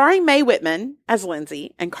 It's starring Mae Whitman as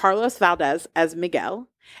Lindsay and Carlos Valdez as Miguel.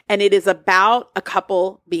 And it is about a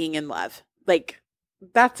couple being in love. Like,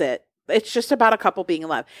 that's it. It's just about a couple being in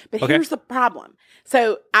love. But here's the problem.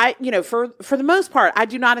 So I, for the most part, I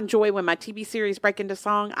do not enjoy when my TV series break into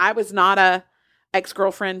song. I was not a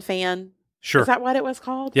Ex-Girlfriend fan. Sure. Is that what it was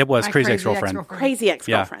called? Yeah, it was Crazy Ex-Girlfriend. Crazy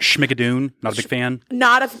Ex-Girlfriend. Yeah. Schmigadoon, not a big fan.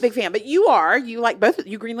 Not a big fan. But you are. You like both.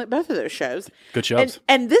 You greenlit both of those shows. Good shows.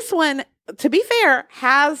 And this one, to be fair,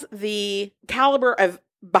 has the caliber of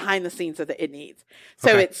behind the scenes that it needs.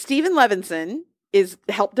 So it's Stephen Levinson is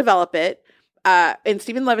helped develop it. And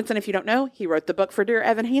Stephen Levinson, if you don't know, he wrote the book for Dear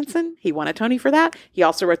Evan Hansen. He won a Tony for that. He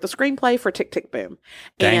also wrote the screenplay for Tick, Tick, Boom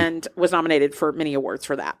and was nominated for many awards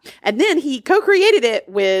for that. And then he co-created it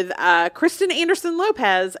with Kristen Anderson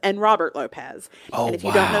Lopez and Robert Lopez. Oh, and if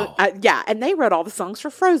you don't know, and they wrote all the songs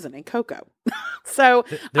for Frozen and Coco. So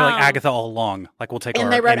they're like Agatha all along. Like, we'll take our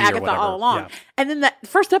and they wrote Emmy Agatha all along. Yeah. And then the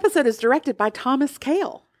first episode is directed by Thomas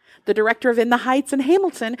Kail, the director of In the Heights and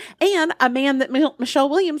Hamilton, and a man that Michelle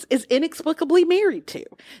Williams is inexplicably married to.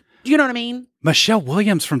 Do you know what I mean? Michelle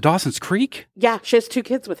Williams from Dawson's Creek? Yeah, she has 2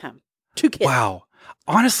 kids with him. 2 kids. Wow.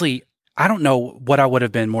 Honestly, I don't know what I would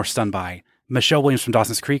have been more stunned by. Michelle Williams from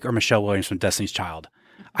Dawson's Creek or Michelle Williams from Destiny's Child?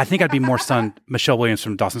 I think I'd be more stunned Michelle Williams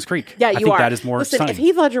from Dawson's Creek. Yeah, I think that is more Listen, stunning. if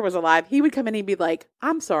Heath Ledger was alive, he would come in and he'd be like,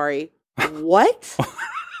 I'm sorry, what?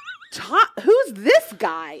 Who's this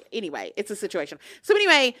guy? Anyway, it's a situation. So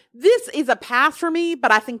anyway, this is a pass for me,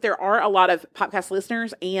 but I think there are a lot of podcast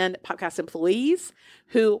listeners and podcast employees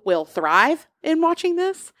who will thrive in watching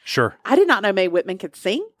this. Sure. I did not know Mae Whitman could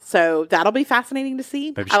sing, so that'll be fascinating to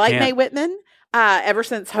see. I like Mae Whitman ever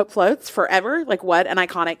since Hope Floats Forever. Like, what an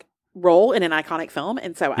iconic role in an iconic film.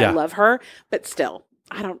 And so I love her, but still,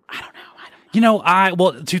 I don't know.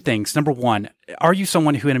 Well, 2 things. Number one, are you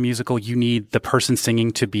someone who in a musical, you need the person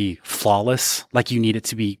singing to be flawless? Like, you need it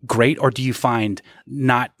to be great? Or do you find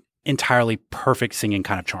not entirely perfect singing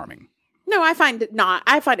kind of charming? No, I find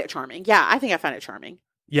it charming. Yeah, I think I find it charming.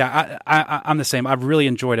 Yeah, I'm the same. I've really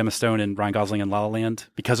enjoyed Emma Stone and Ryan Gosling in La La Land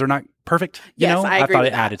because they're not perfect. I agree thought with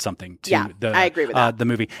it that. added something to I agree with that. The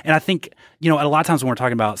movie. And I think, a lot of times when we're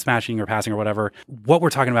talking about smashing or passing or whatever, what we're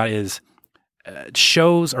talking about is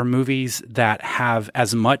shows or movies that have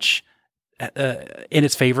as much in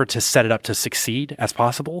its favor to set it up to succeed as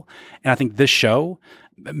possible. And I think this show,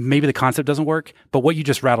 maybe the concept doesn't work, but what you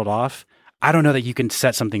just rattled off, I don't know that you can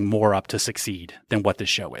set something more up to succeed than what this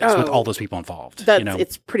show is with all those people involved.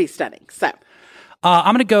 It's pretty stunning. So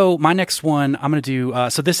I'm going to go, my next one, I'm going to do,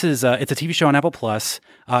 so this is, it's a TV show on Apple Plus.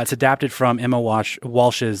 It's adapted from Emma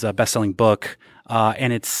Walsh's best-selling book.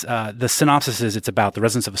 And it's, the synopsis is it's about the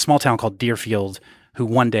residents of a small town called Deerfield who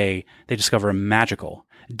one day they discover a magical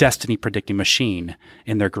destiny predicting machine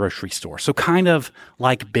in their grocery store. So kind of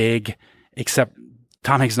like Big, except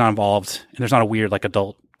Tom Hanks is not involved and there's not a weird like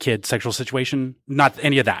adult kid sexual situation. Not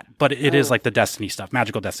any of that, but it is like the destiny stuff,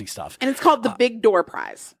 magical destiny stuff. And it's called the Big Door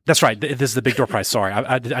Prize. That's right. This is the Big Door Prize. Sorry,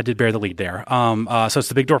 I did bear the lead there. So it's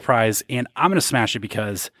the Big Door Prize, and I'm going to smash it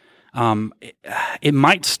because it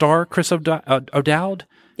might star Chris O'Dowd,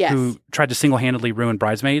 yes, who tried to single-handedly ruin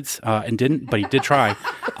Bridesmaids and didn't, but he did try.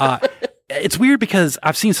 It's weird because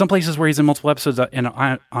I've seen some places where he's in multiple episodes, and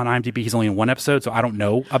on IMDb he's only in one episode, so I don't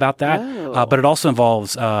know about that. But it also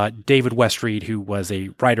involves David Westreed, who was a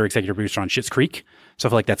writer, executive producer on Schitt's Creek, so I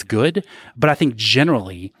feel like that's good. But I think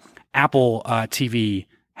generally Apple TV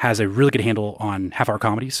has a really good handle on half-hour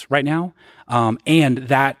comedies right now, and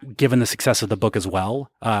that, given the success of the book as well,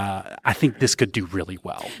 I think this could do really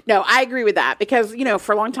well. No, I agree with that because,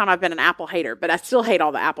 for a long time I've been an Apple hater, but I still hate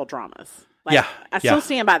all the Apple dramas. I still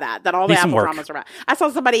stand by that all the Apple dramas are bad. I saw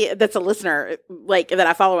somebody that's a listener, that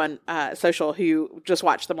I follow on social, who just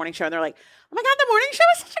watched the morning show, and they're like, "Oh my God, the morning show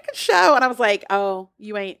is such a good show," and I was like, "Oh,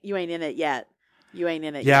 you ain't in it yet." You ain't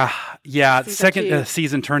in it yet. Yeah. Second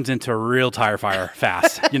season turns into a real tire fire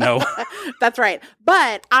fast, That's right.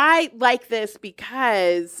 But I like this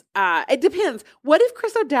because it depends. What if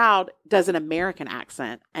Chris O'Dowd does an American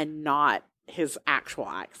accent and not his actual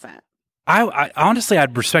accent? I honestly,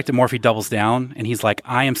 I'd respect it more if he doubles down and he's like,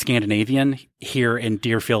 I am Scandinavian here in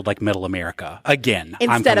Deerfield, like middle America. Again.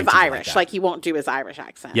 Instead of Irish. Like he won't do his Irish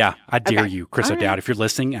accent. Yeah. I dare you, Chris O'Dowd. If you're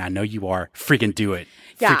listening, and I know you are, freaking do it.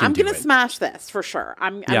 Yeah, I'm going to smash this for sure.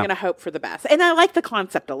 I'm going to hope for the best. And I like the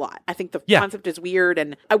concept a lot. I think the concept is weird.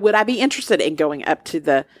 And would I be interested in going up to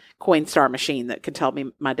the Coinstar machine that could tell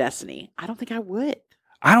me my destiny? I don't think I would.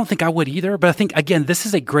 I don't think I would either. But I think, again, this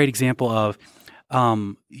is a great example of,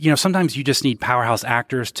 sometimes you just need powerhouse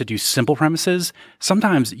actors to do simple premises.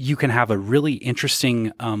 Sometimes you can have a really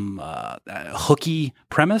interesting, hooky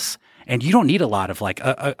premise, and you don't need a lot of like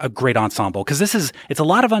a great ensemble, because it's a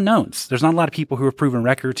lot of unknowns. There's not a lot of people who have proven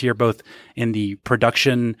records here, both in the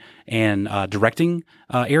production and directing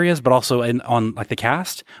areas, but also on like the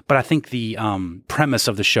cast. But I think the premise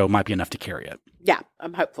of the show might be enough to carry it. Yeah,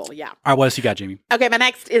 I'm hopeful. Yeah. All right, what else you got, Jamie? Okay, my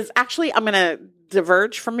next is actually, I'm going to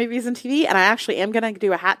diverge from movies and TV, and I actually am going to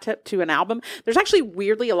do a hat tip to an album. There's actually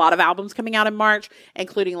weirdly a lot of albums coming out in March,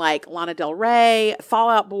 including like Lana Del Rey, Fall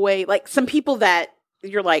Out Boy, like some people that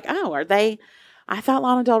you're like, oh, are they? I thought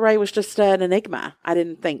Lana Del Rey was just an enigma. I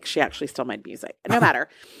didn't think she actually still made music. No matter.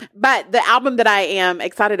 But the album that I am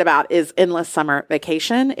excited about is Endless Summer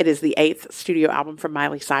Vacation. It is the 8th studio album from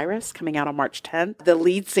Miley Cyrus, coming out on March 10th. The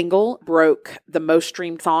lead single broke the most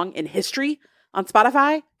streamed song in history on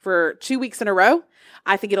Spotify for 2 weeks in a row.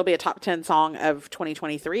 I think it'll be a top 10 song of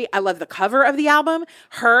 2023. I love the cover of the album.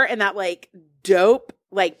 Her in that like dope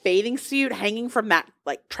like bathing suit hanging from that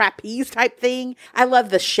like trapeze type thing. I love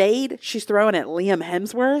the shade she's throwing at Liam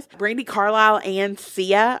Hemsworth. Brandi Carlile and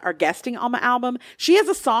Sia are guesting on the album. She has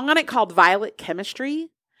a song on it called Violet Chemistry,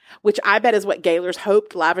 which I bet is what Gaylor's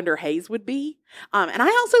hoped Lavender Haze would be. And I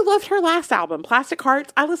also loved her last album, Plastic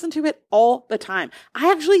Hearts. I listen to it all the time.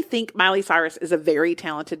 I actually think Miley Cyrus is a very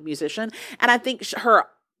talented musician. And I think her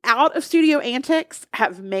out of studio antics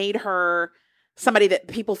have made her somebody that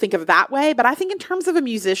people think of that way. But I think in terms of a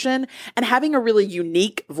musician and having a really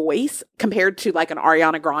unique voice compared to like an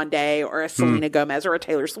Ariana Grande or a Selena Gomez or a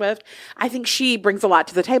Taylor Swift, I think she brings a lot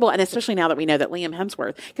to the table. And especially now that we know that Liam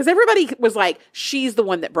Hemsworth, because everybody was like, she's the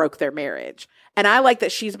one that broke their marriage. And I like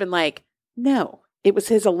that she's been like, no, it was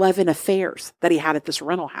his 11 affairs that he had at this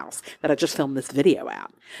rental house that I just filmed this video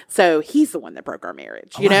at. So he's the one that broke our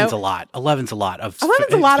marriage. 11's a lot. 11's a lot of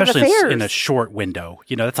affairs in a short window.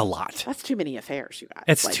 That's a lot. That's too many affairs, you guys.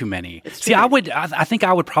 It's too many. I think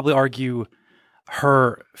I would probably argue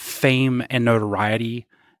her fame and notoriety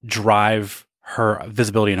drive her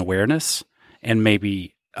visibility and awareness, and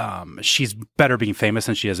maybe she's better being famous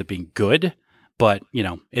than she is at being good. But,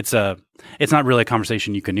 it's not really a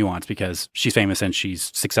conversation you can nuance because she's famous and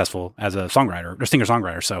she's successful as a songwriter or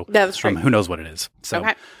singer-songwriter. So that's true. Who knows what it is. So,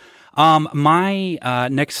 okay. My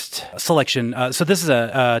next selection, so this is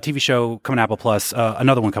a TV show coming to Apple Plus,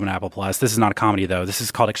 another one coming to Apple Plus. This is not a comedy, though. This is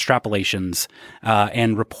called Extrapolations.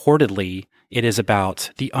 And reportedly, It is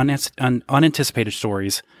about the unanticipated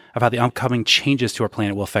stories of how the upcoming changes to our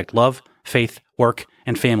planet will affect love, faith, work,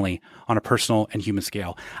 and family on a personal and human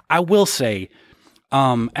scale. I will say,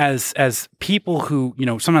 as people who,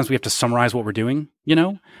 sometimes we have to summarize what we're doing,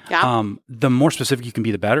 the more specific you can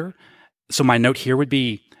be, the better. So my note here would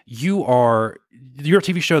be, you're a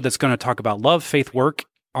TV show that's going to talk about love, faith, work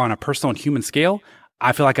on a personal and human scale.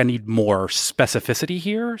 I feel like I need more specificity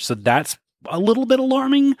here. So that's a little bit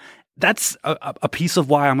alarming. That's a piece of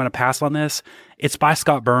why I'm going to pass on this. It's by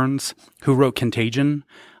Scott Burns, who wrote Contagion.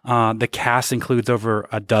 The cast includes over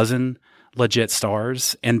a dozen legit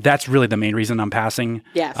stars, and that's really the main reason I'm passing.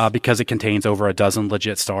 Yes. Because it contains over a dozen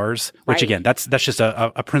legit stars, which again, that's just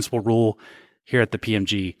a principal rule here at the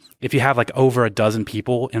PMG. If you have like over a dozen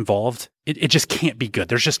people involved, it just can't be good.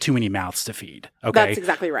 There's just too many mouths to feed. Okay. That's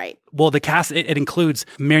exactly right. Well, the cast, it includes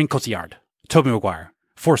Marion Cotillard, Tobey Maguire,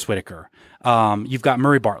 Forrest Whitaker. You've got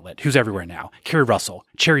Murray Bartlett, who's everywhere now, Kerry Russell,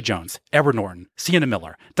 Cherry Jones, Edward Norton, Sienna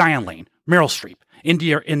Miller, Diane Lane, Meryl Streep,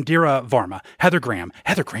 Indira Varma, Heather Graham.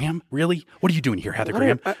 Heather Graham? Really? What are you doing here, Heather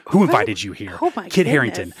Graham? Who invited you here? Oh my Kit goodness.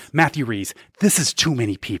 Harington, Matthew Rees. This is too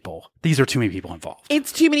many people. These are too many people involved.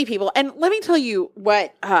 It's too many people. And let me tell you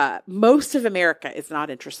what most of America is not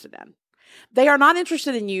interested in. They are not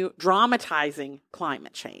interested in you dramatizing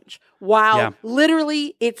climate change while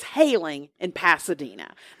literally it's hailing in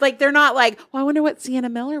Pasadena. Like, they're not like, well, I wonder what Sienna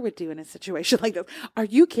Miller would do in a situation like this. Are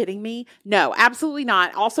you kidding me? No, absolutely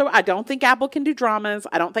not. Also, I don't think Apple can do dramas.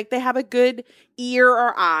 I don't think they have a good ear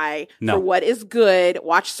or eye for what is good.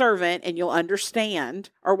 Watch Servant and you'll understand.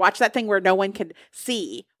 Or watch that thing where no one can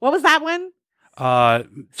see. What was that one?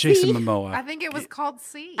 Jason Momoa. I think it was called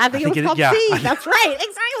C. I think it was called C. That's right.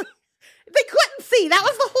 Exactly. They couldn't see. That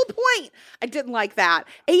was the whole point. I didn't like that.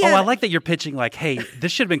 And I like that you're pitching like, hey, this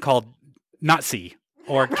should have been called Not See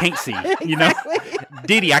or Can't See. You know?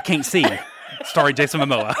 Diddy, I Can't See. Starring Jason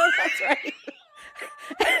Momoa. That's right.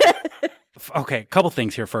 Okay, a couple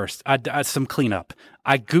things here first. Some cleanup.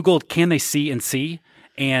 I Googled, can they see and see?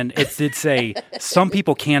 And it did say some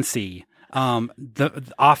people can see.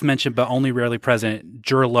 The off-mentioned but only rarely present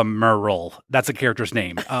Jerlamerl. That's a character's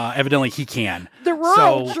name. Evidently, he can.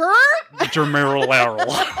 Jerlamerl.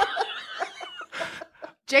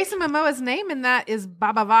 Jason Momoa's name in that is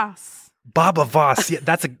Baba Voss. Baba Voss. Yeah,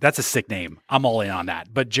 that's a sick name. I'm all in on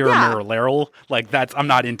that. But Jerlamerl, I'm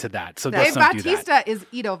not into that. So Dave Bautista is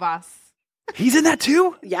Edo Voss. He's in that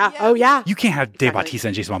too? Yeah. Oh, yeah. You can't have Dave Bautista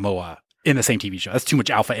and Jason Momoa in the same TV show. That's too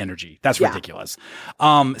much alpha energy. That's ridiculous.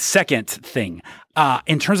 Second thing,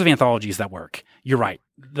 in terms of anthologies that work, you're right.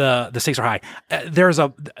 The stakes are high. There's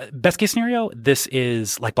a best case scenario. This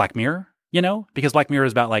is like Black Mirror, because Black Mirror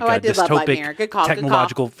is about like a dystopic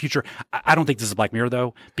technological future. I don't think this is Black Mirror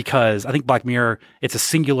though, because I think Black Mirror, it's a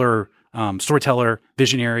singular storyteller,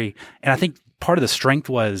 visionary. And I think part of the strength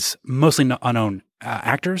was mostly unknown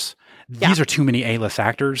actors. These are too many A-list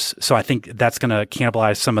actors, so I think that's going to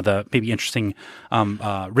cannibalize some of the maybe interesting,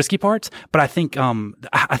 risky parts. But I think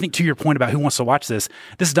to your point about who wants to watch this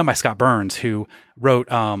is done by Scott Burns, who wrote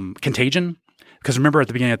Contagion. Because remember at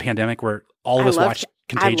the beginning of the pandemic where all of us watched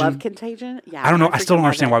Contagion? I love Contagion. Yeah, I don't know. I still don't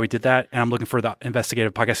understand why we did that, and I'm looking for the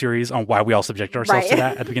investigative podcast series on why we all subjected ourselves to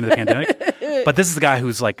that at the beginning of the pandemic. But this is the guy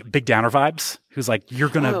who's like big downer vibes, who's like, you're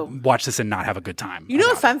going to watch this and not have a good time. You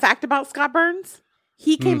know a fun fact about Scott Burns?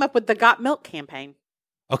 He came up with the Got Milk campaign.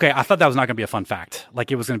 Okay, I thought that was not going to be a fun fact.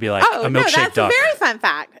 Like it was going to be like a milkshake duck. That's a very fun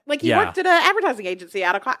fact. Like he worked at an advertising agency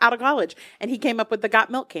out of college, and he came up with the Got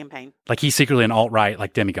Milk campaign. Like he's secretly an alt-right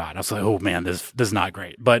like demigod. I was like, oh man, this is not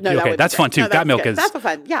great. But that's fun too. Got Milk is that's a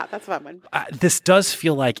fun one. This does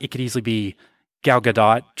feel like it could easily be Gal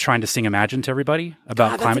Gadot trying to sing Imagine to everybody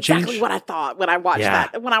about climate change. That's exactly what I thought when I watched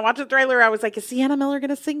that. When I watched the trailer, I was like, is Sienna Miller going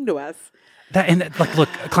to sing to us? Look,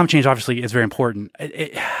 climate change obviously is very important.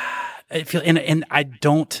 And I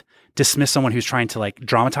don't dismiss someone who's trying to like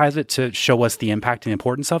dramatize it to show us the impact and the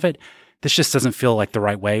importance of it. This just doesn't feel like the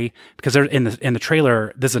right way, because in the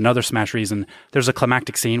trailer, this is another smash reason. There's a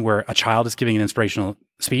climactic scene where a child is giving an inspirational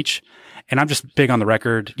speech. And I'm just big on the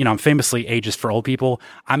record. I'm famously ageist for old people.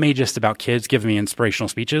 I'm ageist about kids giving me inspirational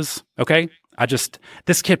speeches. Okay.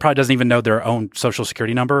 This kid probably doesn't even know their own social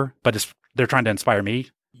security number, but they're trying to inspire me.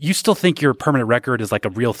 You still think your permanent record is like a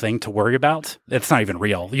real thing to worry about? It's not even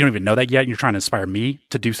real. You don't even know that yet. You're trying to inspire me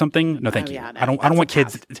to do something. No, thank you. No, I don't want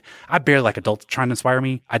kids. I barely like adults trying to inspire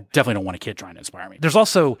me. I definitely don't want a kid trying to inspire me. There's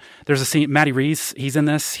a scene, Matty Rees, he's in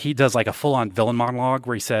this. He does like a full-on villain monologue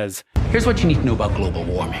where he says, here's what you need to know about global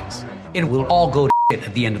warming. It will all go to shit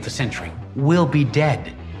at the end of the century. We'll be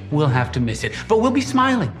dead. We'll have to miss it. But we'll be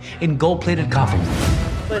smiling in gold-plated coffins.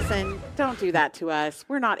 Listen, Don't do that to us.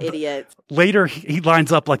 We're not idiots. Later, he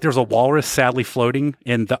lines up like there's a walrus sadly floating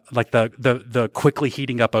in the quickly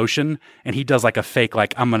heating up ocean, and he does like a fake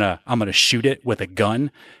like I'm gonna shoot it with a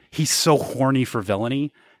gun. He's so horny for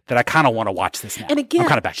villainy that I kind of want to watch this now. And again, I'm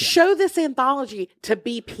kind of back in. Show this anthology to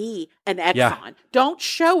BP and Exxon. Yeah. Don't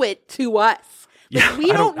show it to us. Yeah,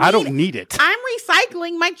 I don't need it. I'm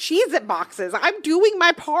recycling my Cheez-It boxes. I'm doing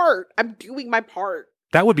my part.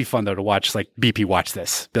 That would be fun though to watch, like BP watch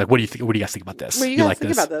this. Be like, what do you think? What do you guys think about this? What do you guys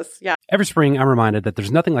think about this? Yeah. Every spring, I'm reminded that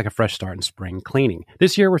there's nothing like a fresh start in spring cleaning.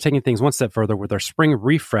 This year, we're taking things one step further with our spring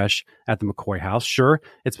refresh at the McCoy House. Sure,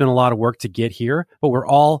 it's been a lot of work to get here, but we're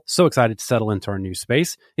all so excited to settle into our new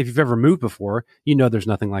space. If you've ever moved before, you know there's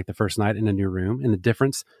nothing like the first night in a new room and the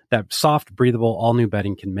difference that soft, breathable, all-new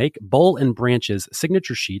bedding can make. Boll and Branch's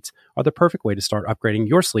signature sheets are the perfect way to start upgrading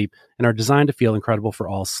your sleep and are designed to feel incredible for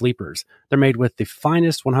all sleepers. They're made with the finest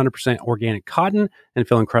 100% organic cotton and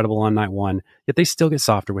feel incredible on night one, yet they still get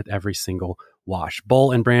softer with every single wash.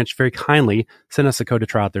 Boll and Branch very kindly sent us a code to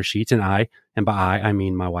try out their sheets, and and by I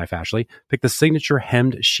mean my wife Ashley, picked the signature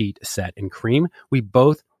hemmed sheet set in cream. We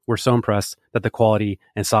both were so impressed that the quality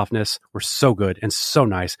and softness were so good and so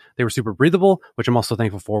nice. They were super breathable, which I'm also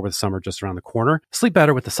thankful for with summer just around the corner. Sleep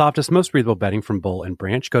better with the softest, most breathable bedding from Boll and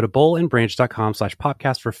Branch. Go to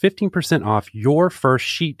bollandbranch.com/podcast for 15% off your first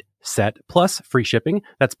sheet set plus free shipping.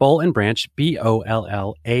 That's Boll and Branch,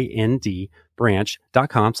 BOLLAND,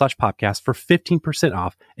 branch.com/podcast for 15%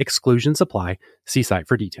 off. Exclusions apply. See site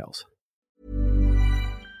for details.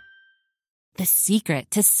 The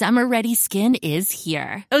secret to summer-ready skin is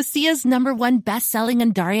here. Osea's #1 best-selling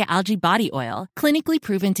Undaria Algae Body Oil, clinically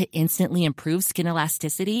proven to instantly improve skin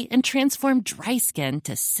elasticity and transform dry skin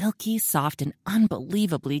to silky, soft, and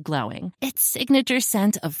unbelievably glowing. Its signature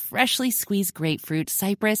scent of freshly squeezed grapefruit,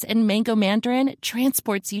 cypress, and mango mandarin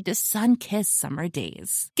transports you to sun-kissed summer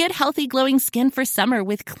days. Get healthy, glowing skin for summer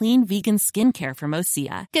with clean vegan skincare from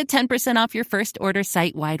Osea. Get 10% off your first order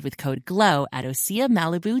site-wide with code GLOW at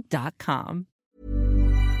OseaMalibu.com.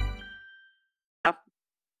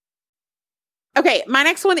 Okay, my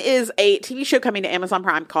next one is a TV show coming to Amazon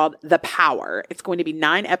Prime called The Power. It's going to be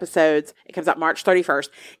 9 episodes. It comes out March 31st.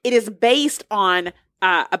 It is based on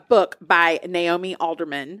a book by Naomi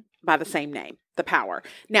Alderman by the same name, The Power.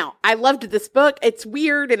 Now, I loved this book. It's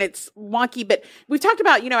weird and it's wonky, but we've talked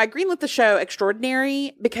about, I greenlit the show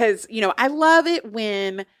Extraordinary because, I love it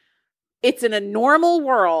when it's in a normal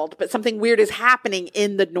world, but something weird is happening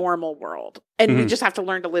in the normal world. And we just have to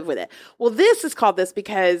learn to live with it. Well, this is called this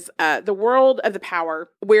because the world of The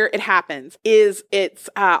Power, where it happens, is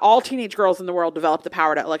it's all teenage girls in the world develop the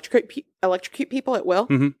power to electrocute people at will.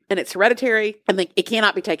 And it's hereditary, and it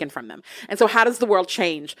cannot be taken from them. And so how does the world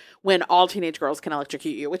change when all teenage girls can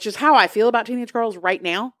electrocute you? Which is how I feel about teenage girls right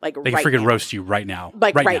now. They can freaking roast you right now.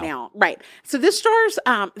 Right now. Right. So this stars,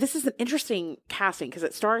 this is an interesting casting because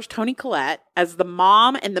it stars Toni Collette as the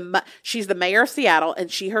mom, and she's the mayor of Seattle,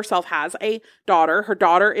 and she herself has a daughter. Her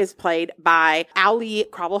daughter is played by Ali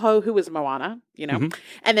Cravalho, who was Moana,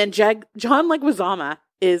 and then John Leguizamo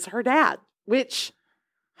is her dad, which,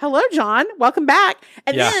 hello, John, welcome back.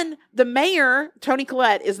 And then the mayor, Toni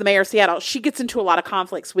Collette, is the mayor of Seattle. She gets into a lot of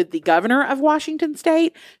conflicts with the governor of Washington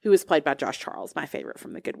State, who is played by Josh Charles, my favorite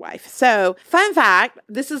from The Good Wife. So, fun fact,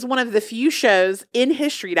 this is one of the few shows in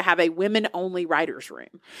history to have a women-only writers' room.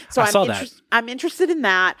 So I'm interested in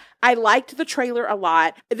that. I liked the trailer a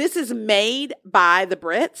lot. This is made by the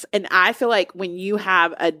Brits, and I feel like when you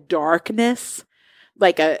have a darkness,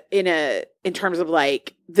 in terms of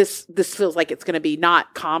this feels like it's going to be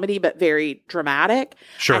not comedy but very dramatic.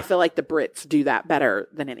 Sure. I feel like the Brits do that better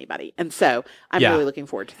than anybody, and so I'm really looking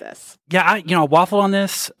forward to this. Yeah, I waffled on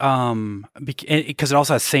this because it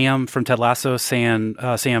also has Sam from Ted Lasso, Sam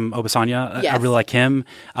Obisanya. Yes. I really like him,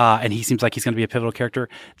 and he seems like he's going to be a pivotal character.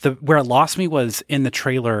 Where it lost me was in the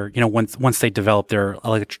trailer. Once they develop their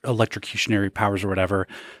electrocutionary powers or whatever,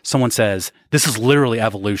 someone says this is literally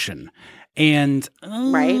evolution. And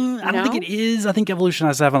I don't think it is. I think evolution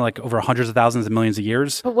has to happen over hundreds of thousands of millions of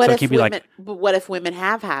years. But what if women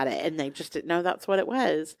have had it and they just didn't know that's what it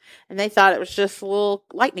was, and they thought it was just a little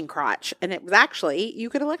lightning crotch, and it was actually you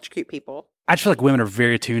could electrocute people. I just feel like women are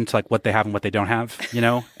very attuned to what they have and what they don't have,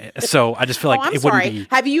 So I just feel like it wouldn't be.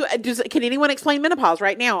 Have you? Can anyone explain menopause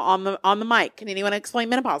right now on the mic? Can anyone explain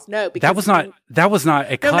menopause? No, because that was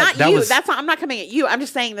not a cut. No, not you. I'm not coming at you. I'm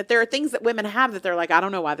just saying that there are things that women have that they're like, I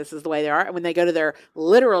don't know why this is the way they are. And when they go to their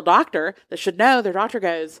literal doctor that should know, their doctor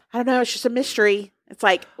goes, I don't know, it's just a mystery. It's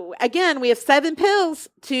like, again, we have 7 pills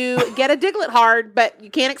to get a Diglett hard, but you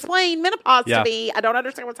can't explain menopause to me. I don't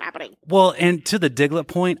understand what's happening. Well, and to the Diglett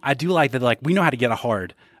point, I do like that, we know how to get a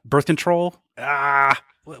hard. Birth control,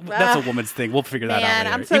 That's a woman's thing. We'll figure that out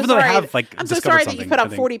later. I'm so Even sorry. though I have I'm so sorry that you put on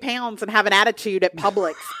 40 pounds and have an attitude at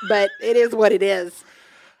Publix, but it is what it is.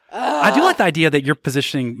 I do like the idea that you're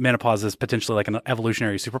positioning menopause as potentially like an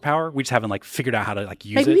evolutionary superpower. We just haven't like figured out how to like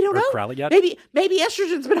use Maybe it we don't or know. corral it yet. Maybe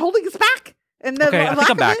estrogen's been holding us back. Okay, I think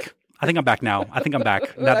I'm back. I think I'm back now.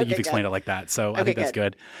 Now that you've explained it like that. So I think that's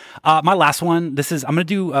good. My last one.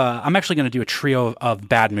 I'm actually going to do a trio of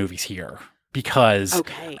bad movies here because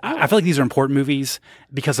I feel like these are important movies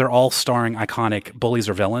because they're all starring iconic bullies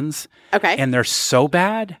or villains. Okay, and they're so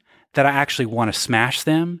bad that I actually want to smash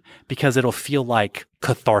them because it'll feel like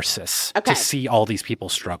catharsis to see all these people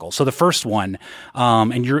struggle. So the first one,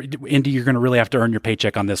 and Indy, you're going to really have to earn your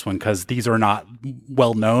paycheck on this one because these are not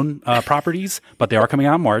well-known properties, but they are coming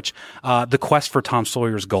out in March. The Quest for Tom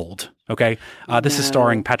Sawyer's Gold. Okay, this is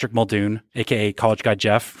starring Patrick Muldoon, aka College Guy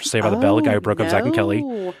Jeff, Saved by the Bell, the guy who broke up Zach and Kelly.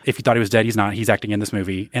 If you thought he was dead, he's not. He's acting in this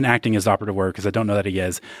movie, and acting is the operative word because I don't know that he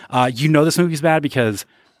is. You know this movie's bad because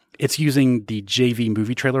it's using the JV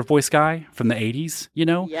movie trailer voice guy from the 80s, you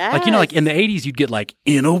know? Yes. Like, you know, like in the 80s, you'd get like,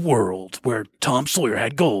 in a world where Tom Sawyer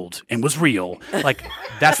had gold and was real. Like,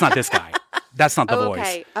 that's not this guy. That's not the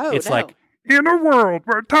voice. Oh, it's like, in a world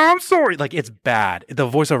where Tom Sawyer, like, it's bad. The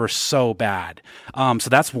voiceover is so bad. So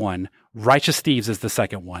that's one. Righteous Thieves is the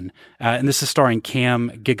second one. And this is starring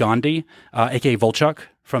Cam Gigandy, a.k.a. Volchuk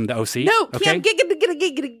from the OC. No, Cam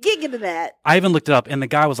Gigandy into that. I even looked it up, and the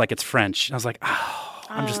guy was like, it's French. And I was like,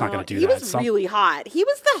 I'm just not going to do that. He was really hot. He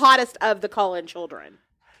was the hottest of the Cullen children.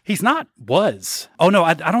 He's not. Was. Oh, no,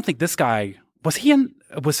 I don't think this guy... Was he in...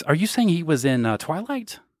 Are you saying he was in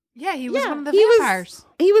Twilight? Yeah, he was one of the vampires.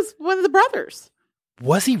 He was one of the brothers.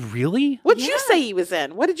 Was he really? What did you say he was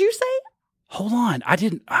in? What did you say? Hold on. I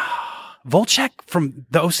didn't... Volchek from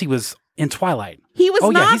the OC was in Twilight. He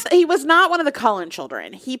was he was not one of the Cullen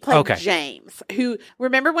children. He played James, who,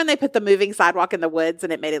 remember when they put the moving sidewalk in the woods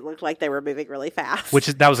and it made it look like they were moving really fast?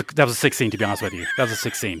 That was a sick scene, to be honest with you. That was a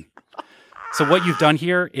sick scene. So what you've done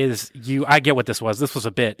here is I get what this was. This was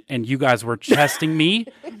a bit, and you guys were testing me,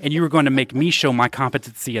 and you were going to make me show my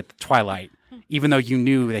competency at the Twilight, even though you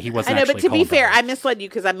knew that he wasn't. I know, actually but to be fair, Cullen. I misled you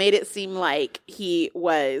because I made it seem like he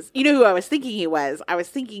was. You know who I was thinking he was? I was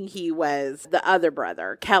thinking he was the other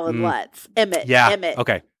brother, Kellen Lutz, Emmett. Yeah. Emmett.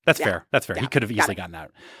 Okay. That's fair. That's fair. Yeah. He could have easily gotten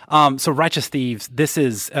that. So Righteous Thieves, this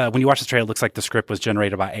is, when you watch the trailer, it looks like the script was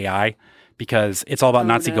generated by AI because it's all about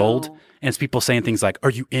Nazi gold. And it's people saying things like,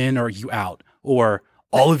 are you in or are you out? Or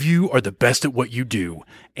all of you are the best at what you do.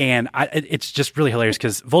 And it's just really hilarious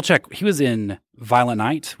because Volchek, he was in Violent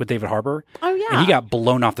Night with David Harbour. Oh, yeah. And he got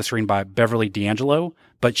blown off the screen by Beverly D'Angelo.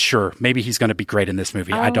 But sure, maybe he's going to be great in this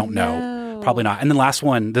movie. I don't know. Probably not. And then last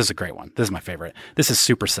one, this is a great one. This is my favorite. This is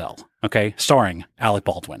Supercell, okay? Starring Alec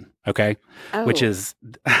Baldwin, okay? Which is...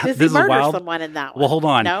 Does this he murder wild. Someone in that one? Well, hold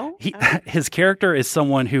on. No? His character is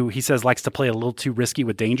someone who he says likes to play a little too risky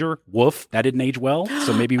with danger. Woof. That didn't age well.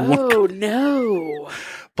 So maybe we won't... Oh, no.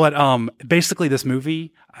 But basically this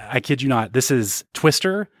movie, I kid you not, this is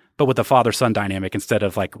Twister, but with a father-son dynamic instead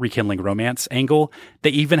of like rekindling romance angle. They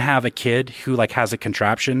even have a kid who like has a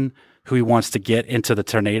contraption who he wants to get into the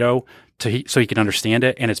tornado so he can understand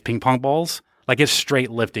it, and it's ping pong balls. Like it's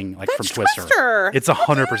straight lifting, like That's from Twister. Twister. It's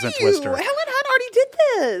 100% Twister. Helen Hunt already did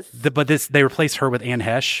this. But they replaced her with Anne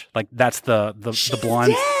Hesh. Like that's the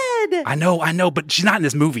blonde. Dead. I know, but she's not in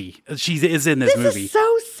this movie. She is in this movie. This is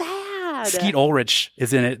so sad. Skeet Ulrich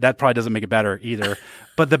is in it. That probably doesn't make it better either.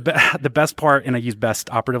 But the best part, and I use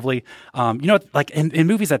best operatively, you know, like in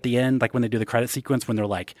movies at the end, like when they do the credit sequence, when they're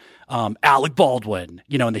like, Alec Baldwin,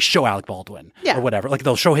 you know, and they show Alec Baldwin or whatever. Like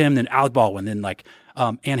they'll show him, then Alec Baldwin, then like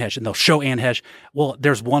Anne Hesh, and they'll show Anne Hesh. Well,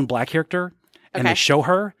 there's one black character, and they show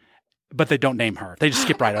her, but they don't name her. They just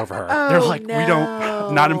skip right over her. They're like, we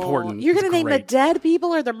don't, not important. You're going to name the dead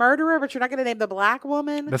people or the murderer, but you're not going to name the black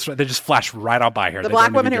woman? That's right. They just flash right out by her. The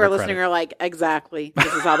black women who are listening are like, exactly.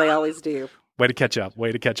 This is how they always do. Way to catch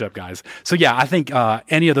up, guys. So yeah, I think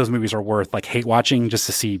any of those movies are worth like hate watching just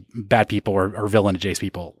to see bad people or villain adjacent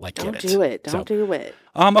people like Don't do it. Don't do it.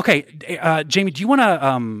 Okay, Jamie, do you want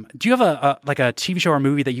to? Do you have a TV show or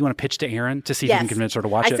movie that you want to pitch to Aaron to see if you can convince her to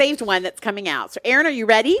watch it? I saved one that's coming out. So Aaron, are you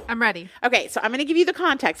ready? I'm ready. Okay, so I'm going to give you the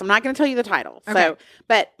context. I'm not going to tell you the title. Okay. So,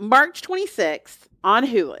 but March 26th on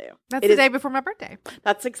Hulu. That's the day before my birthday.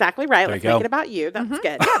 That's exactly right. There Let's you go. make it about you. That's good.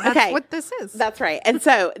 Yeah, that's okay. what this is. That's right. And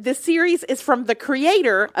so this series is from the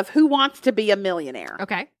creator of Who Wants to Be a Millionaire.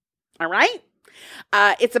 Okay. All right.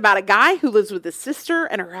 It's about a guy who lives with his sister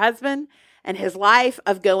and her husband and his life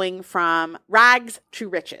of going from rags to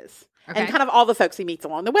riches. And kind of all the folks he meets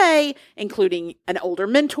along the way, including an older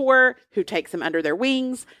mentor who takes him under their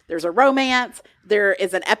wings. There's a romance. There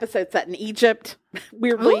is an episode set in Egypt,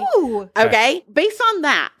 weirdly. Ooh. Okay. Based on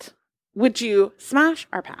that, would you smash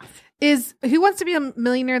or pass? Is Who Wants to Be a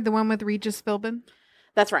Millionaire the one with Regis Philbin?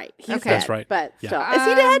 That's right. He's dead. That's right. But Yeah. still. Is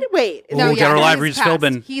he dead? Wait. No, Dead or Alive, Regis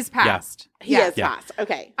Philbin. He's passed. He is passed.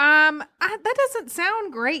 Okay. That doesn't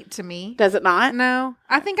sound great to me. Does it not? No.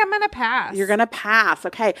 I think I'm going to pass. You're going to pass.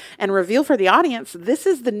 Okay. And reveal for the audience, this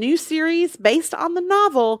is the new series based on the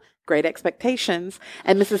novel Great Expectations.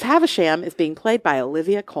 And Mrs. Havisham is being played by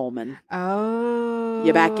Olivia Colman. Oh.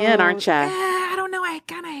 You're back in, aren't you? I don't know. I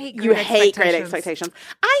kind of hate You hate Great Expectations.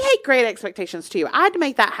 I hate Great Expectations too. I had to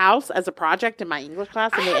make that house as a project in my English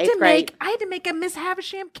class in the 8th grade. I had to make a Miss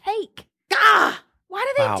Havisham cake. Ah! Why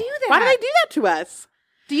do they do that? Why do they do that to us?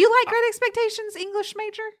 Do you like Great Expectations, English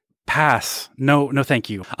major? Pass. No, thank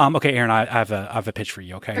you. Okay, Aaron, I have a pitch for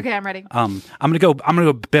you. Okay. Okay, I'm ready. I'm gonna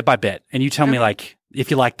go bit by bit, and you tell me like if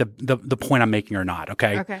you like the point I'm making or not.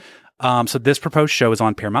 Okay. Okay. So this proposed show is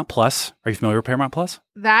on Paramount Plus. Are you familiar with Paramount Plus?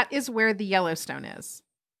 That is where the Yellowstone is.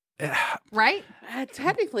 Right?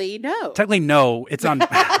 Technically, no. Technically, no. It's on.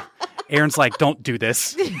 Aaron's like, don't do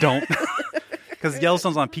this. Don't. Because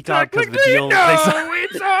Yellowstone's on Peacock because of the deal. No, it's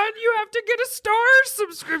on. You have to get a Star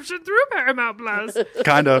subscription through Paramount Plus.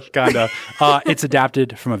 Kinda. It's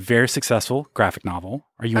adapted from a very successful graphic novel.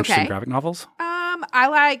 Are you interested in graphic novels? I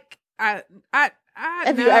like.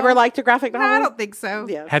 Have you ever liked a graphic novel? No, I don't think so.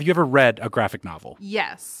 Yeah. Have you ever read a graphic novel?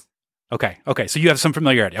 Yes. Okay. So you have some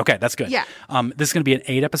familiarity. Okay, that's good. Yeah. This is going to be an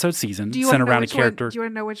 8-episode season centered around a character. Do you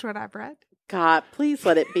want to know which one I've read? God, please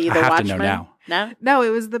let it be The I have Watchmen. to know now. No? No, it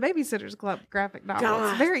was the Babysitter's Club graphic novel. God.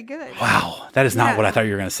 It's very good. Wow, that is not what I thought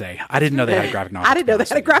you were going to say. I didn't know they had a graphic novel. I didn't know they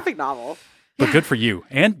had a graphic novel. But good for you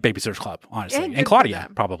and Babysitter's Club, honestly, And and Claudia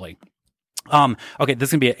probably. Okay, this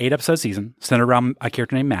is gonna be an 8-episode season centered around a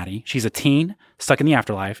character named Maddie. She's a teen stuck in the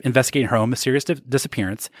afterlife, investigating her own mysterious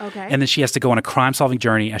disappearance. Okay. And then she has to go on a crime-solving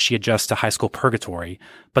journey as she adjusts to high school purgatory.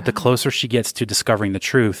 But the closer she gets to discovering the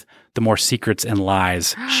truth, the more secrets and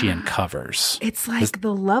lies she uncovers. It's like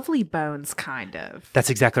the Lovely Bones, kind of. That's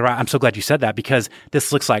exactly right. I'm so glad you said that because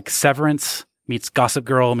this looks like Severance meets Gossip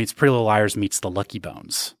Girl meets Pretty Little Liars meets The Lucky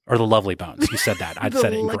Bones. Or The Lovely Bones. You said that. I'd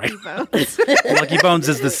said it incorrect. Lucky Bones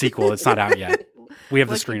is the sequel. It's not out yet. We have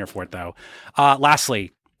the screener for it, though.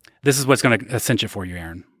 Lastly, this is what's going to cinch it for you,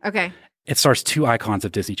 Aaron. Okay. It stars 2 icons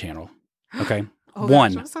of Disney Channel. Okay? Oh,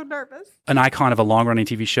 One, gosh, I'm so nervous. an icon of a long-running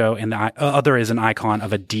TV show, and the other is an icon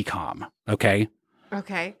of a DCOM. Okay?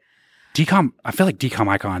 Okay. DCOM, I feel like DCOM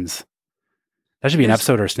icons... That should be an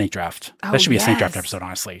episode or a snake draft. Oh, that should be a snake draft yes. episode,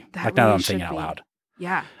 honestly. That Like now that really I'm saying it should out be. loud.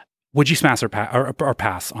 Yeah. Would you smash or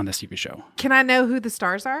pass on this TV show? Can I know who the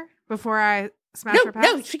stars are before I smash or pass?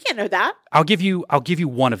 No, she can't know that. I'll give you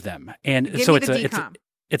one of them. And Give so me it's the a DCOM.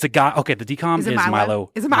 it's a guy. Okay, the DCOM Is it Milo.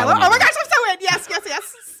 Milo? Is it Milo? Oh my gosh, I'm so in. Yes.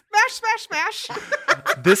 Smash.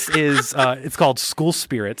 This is it's called School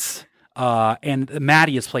Spirits. And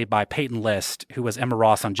Maddie is played by Peyton List, who was Emma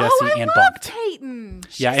Ross on Jessie and Bunked. Peyton.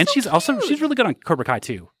 And she's also she's really good on Cobra Kai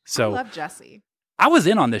too. So I love Jessie. I was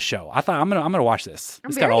in on this show. I thought I'm gonna watch this. I'm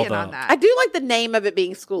It's very got all in on that. I do like the name of it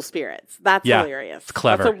being School Spirits. That's hilarious. It's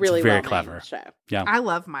clever. That's a really it's very well-named clever. show. Yeah. I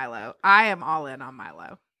love Milo. I am all in on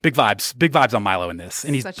Milo. Big vibes on Milo in this,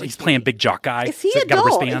 and he's Such a playing cutie. big jock guy. Is he So got a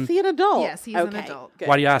adult? wristband. Is he an adult? Yes, he's an adult. Good.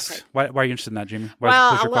 Why do you ask? Why are you interested in that, Jamie?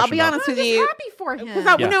 Well, what's your I'll question be about? honest with I'm you. just happy for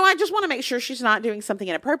him. No, I just want to make sure she's not doing something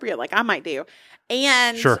inappropriate like I might do.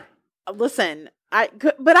 And Sure. Listen,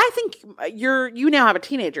 but I think you now have a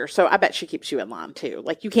teenager, so I bet she keeps you in line too.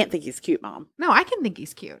 Like you can't think he's cute, Mom. No, I can think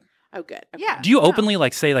he's cute. Oh, good. Okay. Yeah. Do you openly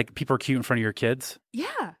say people are cute in front of your kids?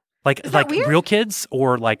 Yeah. Like Is that weird? real kids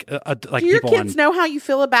or like Do your people kids on know how you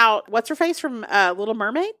feel about what's her face from Little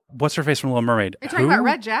Mermaid? what's her face from Little Mermaid? Are you talking Who? about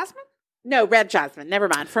Red Jasmine? No, Red Jasmine. Never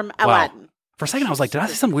mind. From Wow. Aladdin. For a second, I was like, did I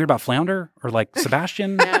say something weird about Flounder or like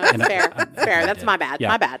Sebastian? No, And fair. I That's did. my bad. Yeah.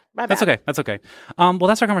 My bad. That's okay. Well,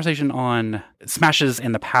 that's our conversation on smashes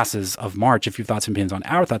and the passes of March. If you have thoughts and opinions on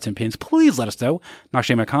our thoughts and opinions, please let us know.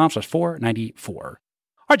 Knoxjamie.com/494.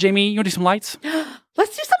 All right, Jamie, you want to do some lights?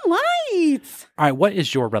 Let's do some lights. All right, what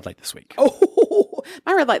is your red light this week? Oh,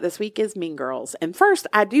 my red light this week is Mean Girls. And first,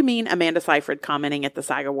 I do mean Amanda Seyfried commenting at the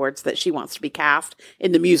SAG Awards that she wants to be cast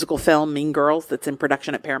in the musical film Mean Girls that's in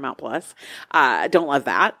production at Paramount Plus. Don't love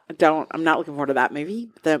that. I'm not looking forward to that movie.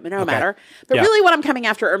 No matter. But really what I'm coming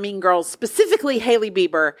after are Mean Girls, specifically Hailey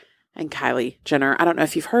Bieber, and Kylie Jenner. I don't know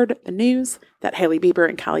if you've heard the news that Hailey Bieber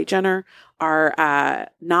and Kylie Jenner are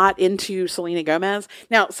not into Selena Gomez.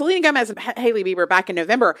 Now, Selena Gomez and Hailey Bieber back in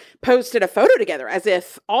November posted a photo together as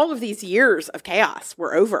if all of these years of chaos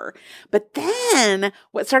were over. But then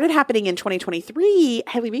what started happening in 2023,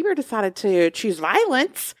 Hailey Bieber decided to choose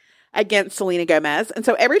violence against Selena Gomez. And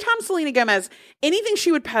so every time Selena Gomez, anything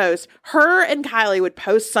she would post, her and Kylie would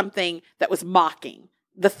post something that was mocking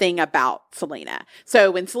the thing about Selena.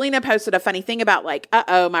 So when Selena posted a funny thing about like,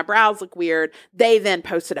 uh-oh, my brows look weird, they then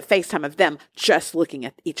posted a FaceTime of them just looking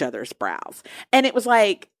at each other's brows. And it was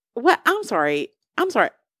like, what? I'm sorry.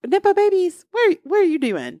 Nepo babies, what are you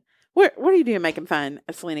doing? What are you doing making fun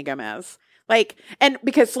of Selena Gomez? Like, and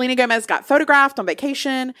because Selena Gomez got photographed on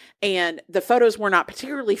vacation and the photos were not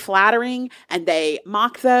particularly flattering, and they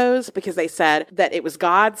mocked those because they said that it was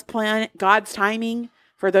God's plan, God's timing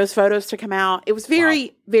for those photos to come out. It was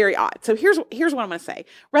very, very odd. So here's what I'm going to say.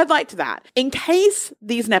 Red light to that. In case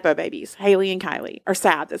these Nepo babies, Hailey and Kylie, are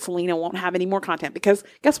sad that Selena won't have any more content, because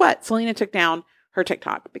guess what? Selena took down her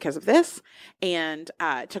TikTok because of this and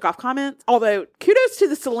took off comments. Although kudos to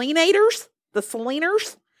the Selenators,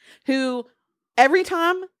 who every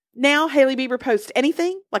time now Hailey Bieber posts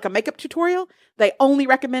anything like a makeup tutorial, they only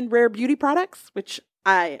recommend Rare Beauty products, which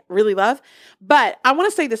I really love. But I want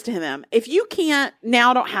to say this to him. If you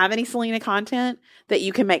don't have any Selena content that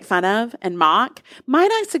you can make fun of and mock, might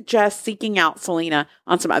I suggest seeking out Selena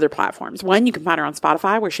on some other platforms? One, you can find her on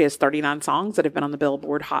Spotify, where she has 39 songs that have been on the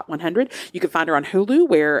Billboard Hot 100. You can find her on Hulu,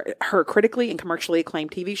 where her critically and commercially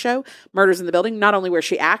acclaimed TV show, Murders in the Building, not only where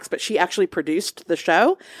she acts, but she actually produced the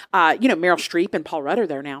show. Meryl Streep and Paul Rudd are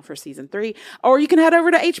there now for season 3. Or you can head over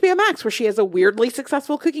to HBO Max, where she has a weirdly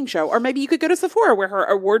successful cooking show. Or maybe you could go to Sephora, where her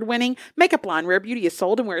award-winning makeup line, Rare Beauty, is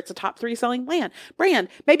sold and where it's a top 3 selling brand.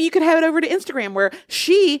 Maybe you could head over to Instagram, where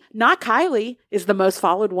she, not Kylie, is the most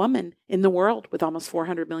followed woman in the world with almost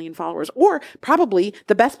 400 million followers. Or probably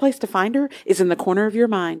the best place to find her is in the corner of your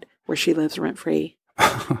mind, where she lives rent-free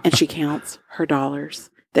and she counts her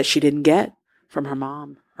dollars that she didn't get from her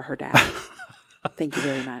mom or her dad. Thank you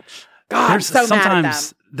very much. God, I'm so mad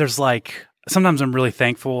at them. Sometimes I'm really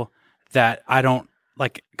thankful that I don't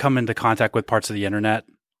come into contact with parts of the internet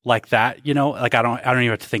like that, I don't even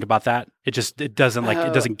have to think about that. It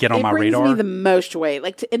doesn't get on my radar. It brings me the most joy,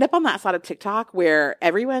 to end up on that side of TikTok where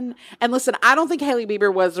everyone, and listen, I don't think Hailey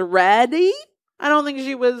Bieber was ready. I don't think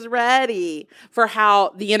she was ready for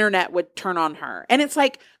how the internet would turn on her. And it's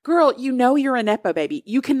like, girl, you're a Nepo baby.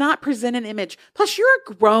 You cannot present an image. Plus, you're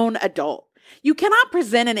a grown adult. You cannot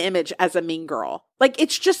present an image as a mean girl.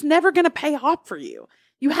 It's just never going to pay off for you.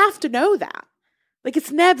 You have to know that.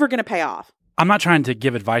 It's never going to pay off. I'm not trying to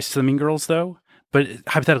give advice to the mean girls, though. But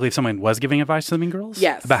hypothetically, if someone was giving advice to the mean girls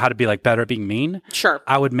about how to be better at being mean, sure,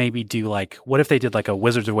 I would maybe do what if they did a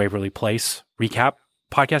Wizards of Waverly Place recap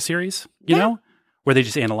podcast series, you know, where they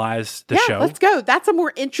just analyze the show. Let's go. That's a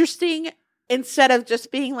more interesting, instead of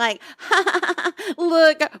just being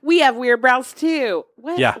look, we have weird brows too.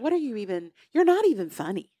 What are you even? You're not even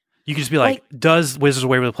funny. You could just be does Wizards of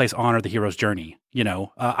Waverly Place honor the hero's journey?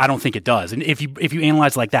 I don't think it does. And if you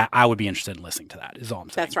analyze like that, I would be interested in listening to that, is all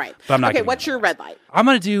I'm saying. That's right. But I'm not okay, what's your red light? I'm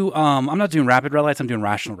going to do, I'm not doing rapid red lights. I'm doing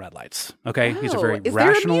rational red lights. Okay? These are very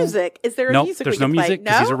rational. Is there a music? There's no music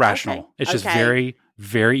because these are rational. Okay. It's just very,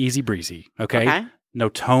 very easy breezy. Okay? No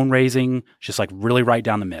tone raising, just really right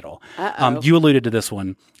down the middle. You alluded to this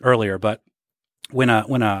one earlier, but when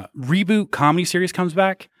a reboot comedy series comes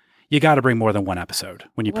back, you got to bring more than one episode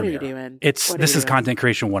when you premiere. What are you doing? This is content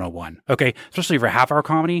creation 101. Okay, especially for half-hour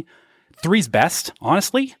comedy. 3's best,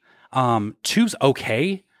 honestly. 2's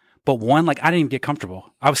okay, but 1, I didn't even get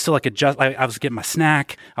comfortable. I was still I was getting my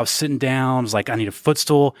snack. I was sitting down. I was I need a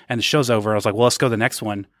footstool, and the show's over. I was well, let's go to the next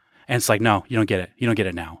one. And it's no, you don't get it. You don't get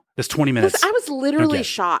it now. There's 20 minutes. I was literally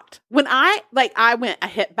shocked when I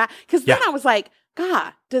hit back, because then I was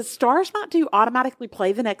God, does Starz not automatically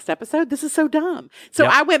play the next episode? This is so dumb. So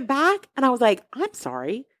I went back and I was I'm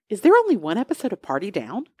sorry. Is there only one episode of Party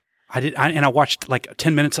Down? I watched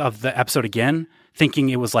 10 minutes of the episode again, thinking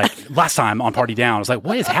it was last time on Party Down. I was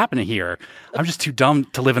what is happening here? I'm just too dumb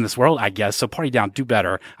to live in this world, I guess. So Party Down, do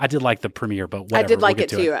better. I did like the premiere, but whatever. I did like it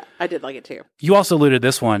too. I did like it too. You also alluded to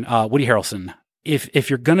this one, Woody Harrelson. If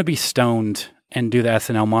you're going to be stoned and do the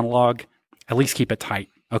SNL monologue, at least keep it tight.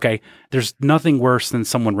 Okay, there's nothing worse than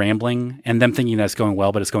someone rambling and them thinking that it's going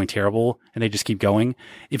well, but it's going terrible, and they just keep going.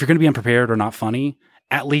 If you're going to be unprepared or not funny,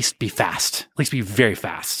 at least be fast. At least be very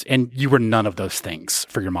fast. And you were none of those things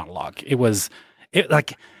for your monologue. And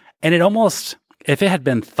it almost, if it had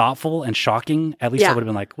been thoughtful and shocking, at least I would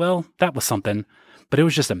have been well, that was something. but it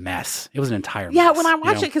was just a mess. It was an entire mess. Yeah, when I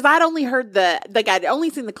watched it, because I'd only heard I'd only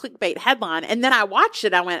seen the clickbait headline, and then I watched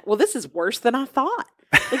it, I went, well, this is worse than I thought.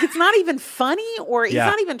 Like, it's not even funny, or he's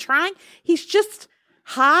not even trying. He's just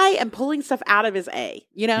high and pulling stuff out of his A,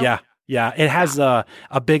 you know? Yeah. Yeah. It has a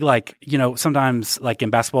big, like, you know, sometimes like in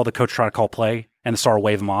basketball, the coach try to call play and the star will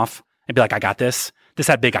wave him off and be like, I got this. This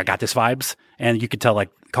had big I got this vibes. And you could tell like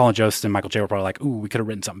Colin Jost and Michael J were probably like, ooh, we could have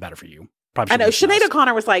written something better for you. Probably I know. Sinead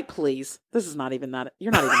O'Connor was like, please, this is not even that.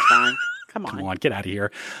 You're not even trying. Come on, get out of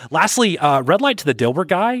here. Lastly, red light to the Dilbert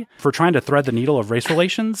guy for trying to thread the needle of race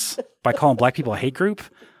relations by calling black people a hate group.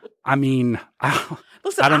 I mean,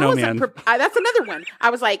 listen, I don't know, man. That's another one.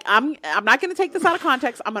 I was like, I'm not going to take this out of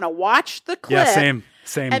context. I'm going to watch the clip. Yeah,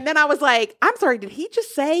 same. And then I was like, I'm sorry, did he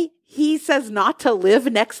just say he says not to live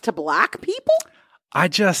next to black people?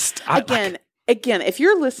 Again, if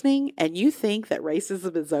you're listening and you think that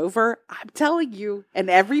racism is over, I'm telling you, and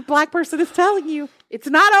every black person is telling you, it's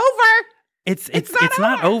not over. It's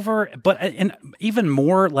not over. But and even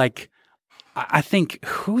more like, I think,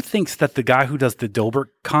 who thinks that the guy who does the Dilbert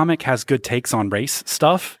comic has good takes on race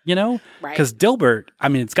stuff, you know? Right. Because Dilbert, I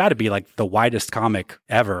mean, it's got to be like the widest comic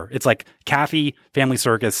ever. It's like Kathy, Family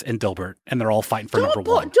Circus, and Dilbert, and they're all fighting for number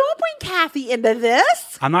one. Don't bring Kathy into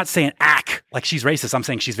this. I'm not saying like she's racist. I'm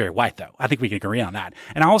saying she's very white, though. I think we can agree on that.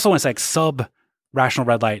 And I also want to say like sub-rational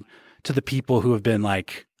red light to the people who have been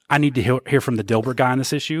like, I need to hear from the Dilbert guy on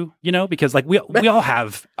this issue, you know? Because like we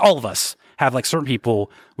all of us have like certain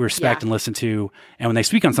people we respect and listen to, and when they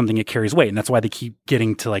speak on something, it carries weight, and that's why they keep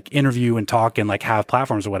getting to like interview and talk and like have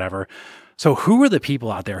platforms or whatever. So who are the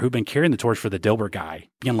people out there who've been carrying the torch for the Dilbert guy,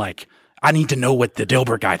 being like, I need to know what the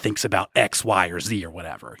Dilbert guy thinks about X, Y, or Z or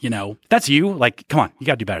whatever? You know, that's you. Like, come on, you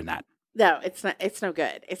got to do better than that. No, it's not. It's no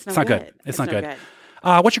good. It's not good. It's not good.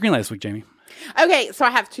 What's your green light this week, Jamie? Okay, so I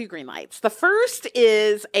have two green lights. The first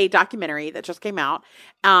is a documentary that just came out.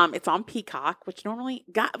 It's on Peacock, which normally,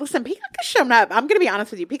 listen, Peacock has shown up. I'm going to be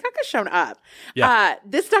honest with you. Peacock has shown up. Yeah.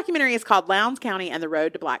 This documentary is called Lowndes County and the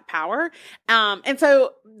Road to Black Power. And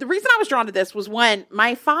so the reason I was drawn to this was, one,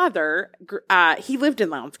 my father, he lived in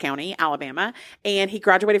Lowndes County, Alabama, and he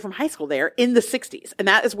graduated from high school there in the 60s. And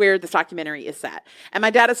that is where this documentary is set. And my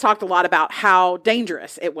dad has talked a lot about how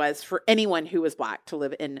dangerous it was for anyone who was black to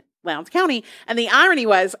live in Lowndes County. And the irony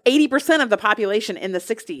was 80% of the population in the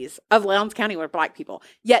 60s of Lowndes County were black people,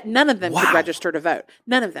 yet none of them could register to vote.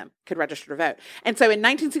 None of them could register to vote. And so in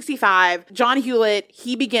 1965, John Hewlett,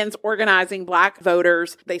 he begins organizing black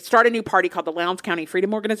voters. They start a new party called the Lowndes County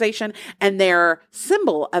Freedom Organization. And their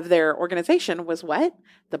symbol of their organization was what?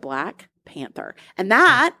 The Black Panther. And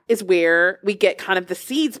that is where we get kind of the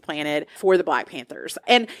seeds planted for the Black Panthers.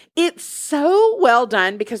 And it's so well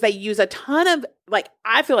done because they use a ton of, like,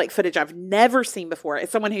 I feel like footage I've never seen before.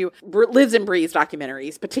 As someone who lives and breathes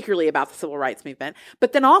documentaries, particularly about the civil rights movement.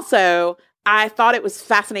 But then also, I thought it was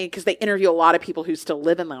fascinating because they interview a lot of people who still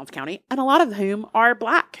live in Lowndes County, and a lot of whom are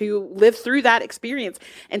black, who lived through that experience,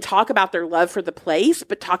 and talk about their love for the place,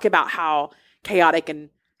 but talk about how chaotic and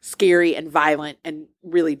scary and violent and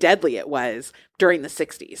really deadly it was during the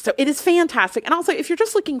 60s. So it is fantastic. And also, if you're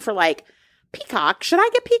just looking for like Peacock, should I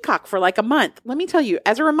get Peacock for like a month? Let me tell you,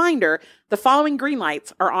 as a reminder, the following green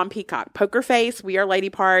lights are on Peacock: Poker Face, We Are Lady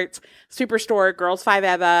Parts, Superstore, Girls 5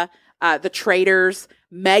 Eva, The Traitors,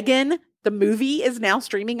 Megan, the movie, is now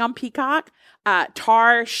streaming on Peacock.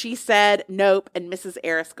 Tar, She Said, Nope, and Mrs.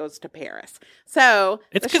 Eris Goes to Paris. So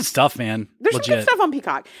it's good stuff, man. There's some good stuff on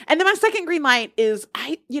Peacock. And then my second green light is,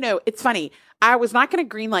 it's funny. I was not going to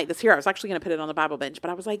green light this here. I was actually going to put it on the Bible Bench,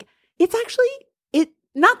 but I was like, it's actually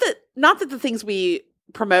not that the things we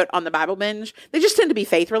promote on the Bible Binge, they just tend to be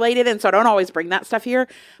faith related, and so I don't always bring that stuff here.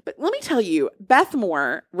 But let me tell you, Beth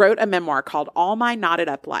Moore wrote a memoir called All My Knotted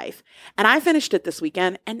Up Life, and I finished it this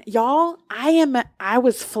weekend. And y'all, I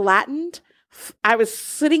was flattened. I was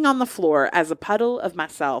sitting on the floor as a puddle of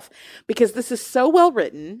myself because this is so well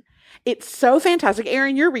written. It's so fantastic.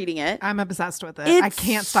 Erin, you're reading it. I'm obsessed with it. I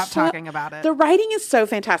can't stop talking about it. The writing is so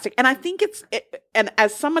fantastic. And I think and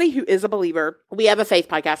as somebody who is a believer, we have a faith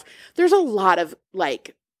podcast. There's a lot of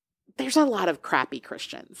crappy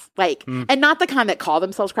Christians, and not the kind that call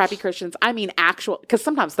themselves crappy Christians. I mean, because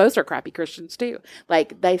sometimes those are crappy Christians too.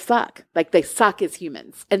 Like, they suck. Like, they suck as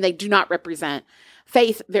humans, and they do not represent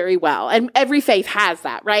faith very well. And every faith has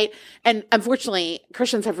that, right? And unfortunately,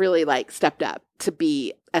 Christians have really stepped up to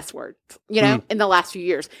be S-words, in the last few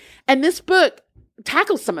years. And this book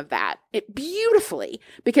tackles some of that beautifully,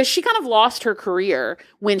 because she kind of lost her career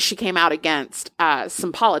when she came out against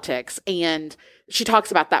some politics, and she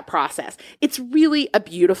talks about that process. It's a really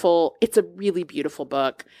beautiful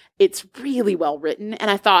book. It's really well written,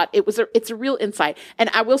 and I thought it's a real insight.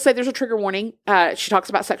 And I will say there's a trigger warning. She talks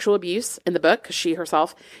about sexual abuse in the book because she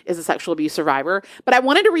herself is a sexual abuse survivor. But I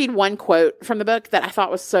wanted to read one quote from the book that I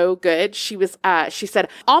thought was so good. She said,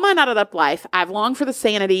 "All my knotted up life, I've longed for the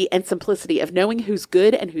sanity and simplicity of knowing who's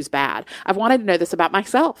good and who's bad. I've wanted to know this about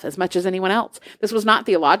myself as much as anyone else. This was not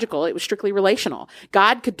theological. It was strictly relational.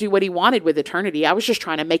 God could do what he wanted with eternity. I was just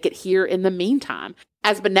trying to make it here in the meantime.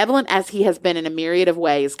 As benevolent as he has been in a myriad of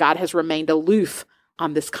ways, God has remained aloof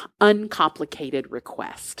on this uncomplicated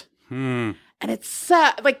request." And it's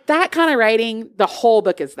like that kind of writing, the whole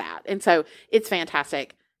book is that. And so it's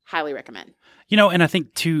fantastic. Highly recommend. And I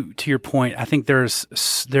think to your point, I think there is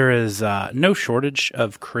no shortage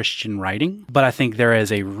of Christian writing, but I think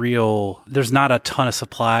there's not a ton of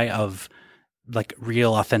supply of like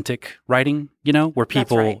real authentic writing, where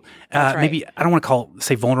people, That's right. maybe, I don't want to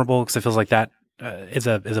say vulnerable because it feels like that is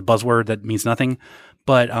a buzzword that means nothing,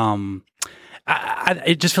 but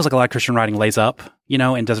it just feels like a lot of Christian writing lays up,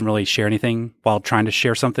 and doesn't really share anything while trying to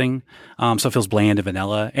share something. So it feels bland and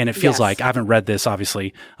vanilla, and it feels like, I haven't read this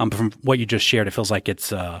obviously, but from what you just shared, it feels like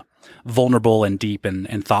it's vulnerable and deep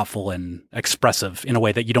and thoughtful and expressive in a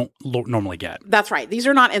way that you don't normally get. That's right. These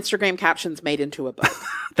are not Instagram captions made into a book.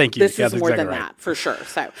 Thank you. This is more than that, for sure.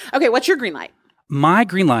 So, okay, what's your green light? My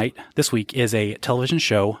green light this week is a television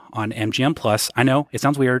show on MGM Plus. I know it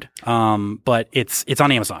sounds weird, but it's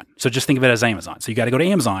on Amazon. So just think of it as Amazon. So you got to go to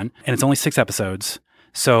Amazon, and it's only 6 episodes.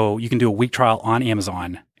 So you can do a week trial on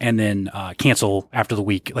Amazon and then cancel after the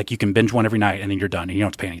week. Like you can binge one every night, and then you're done, and you don't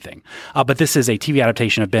have to pay anything. But this is a TV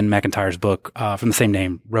adaptation of Ben McIntyre's book from the same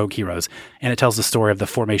name, Rogue Heroes, and it tells the story of the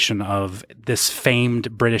formation of this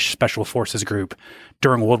famed British Special Forces group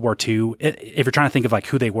during World War II. If you're trying to think of like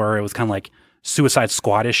who they were, it was kind of like Suicide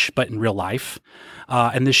Squad-ish, but in real life.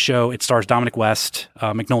 And this show, it stars Dominic West,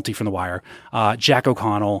 McNulty from The Wire, Jack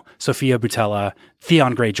O'Connell, Sophia Boutella,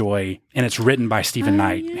 Theon Greyjoy, and it's written by Stephen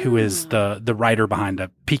Knight, who is the writer behind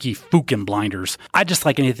the Peaky Fucking Blinders. I just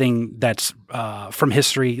like anything that's from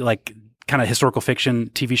history, like kind of historical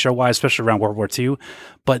fiction TV show-wise, especially around World War II.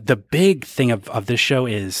 But the big thing of this show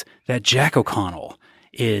is that Jack O'Connell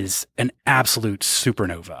is an absolute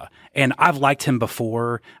supernova. And I've liked him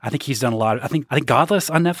before. I think he's done a lot of, I think Godless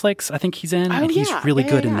on Netflix, I think he's in, and he's really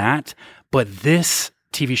good in that. But this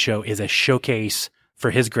TV show is a showcase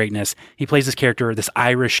for his greatness. He plays this character, this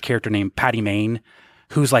Irish character named Paddy Mayne,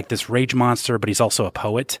 who's like this rage monster, but he's also a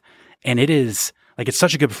poet. And it is like, it's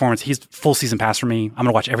such a good performance. He's full season pass for me. I'm going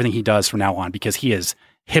to watch everything he does from now on because he is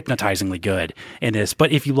hypnotizingly good in this.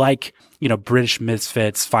 But if you like, British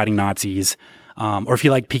misfits fighting Nazis, or if you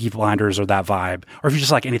like Peaky Blinders or that vibe, or if you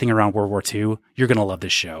just like anything around World War II, you're going to love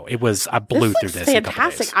this show. I blew through this.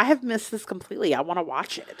 Fantastic. I have missed this completely. I want to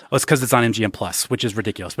watch it. Well, it's because it's on MGM Plus, which is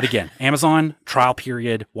ridiculous. But again, Amazon, trial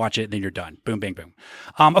period, watch it, and then you're done. Boom, bang, boom.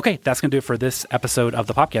 Okay, that's going to do it for this episode of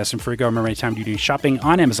The Popcast. And before you go, remember anytime you do shopping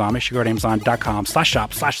on Amazon, make sure you go to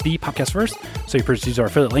amazon.com/shop/the-popcast first. So you purchase our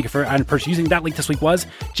affiliate link. For and purchase using that link this week was,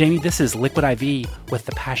 Jamie, this is Liquid IV with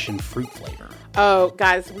the passion fruit flavor. Oh,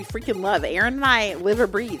 guys, we freaking love Aaron and I live or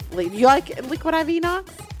breathe. You like Liquid IV, Knox?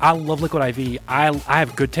 I love Liquid IV. I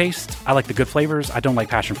have good taste. I like the good flavors. I don't like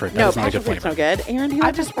passion fruit. That is not a good flavor. No good. Aaron, do you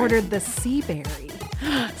I just ordered the sea berry.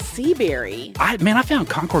 Sea berry. I found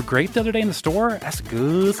Concord grape the other day in the store. That's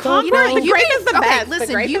good stuff. The grape is the best.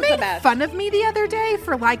 Listen, you made fun of me the other day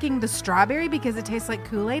for liking the strawberry because it tastes like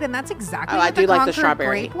Kool-Aid, and that's exactly what the Concord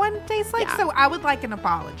grape one tastes like. Yeah. So I would like an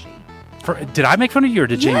apology. Did I make fun of you, or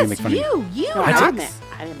did Jamie make fun of you? No, I didn't.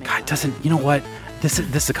 God, doesn't. You know what? This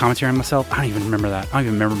is a commentary on myself. I don't even remember that. I don't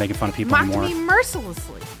even remember making fun of people anymore. Mocked me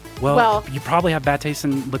mercilessly. Well, you probably have bad taste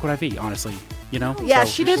in Liquid IV, honestly. Yeah, so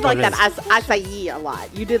she did like that acai a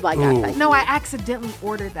lot. You did like acai. No, I accidentally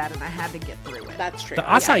ordered that and I had to get through it. That's true. The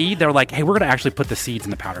acai, they're like, hey, we're going to actually put the seeds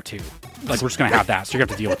in the powder too. Like, we're just going to have that. So you're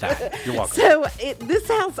going to have to deal with that. You're welcome. So this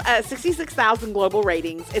has 66,000 global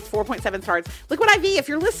ratings. It's 4.7 stars. Liquid IV, if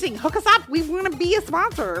you're listening, hook us up. We want to be a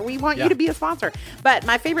sponsor. We want you to be a sponsor. But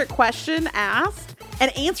my favorite question asked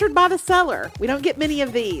and answered by the seller. We don't get many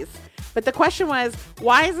of these. But the question was,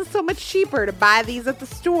 why is it so much cheaper to buy these at the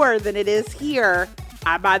store than it is here?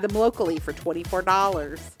 I buy them locally for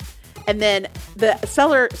 $24. And then the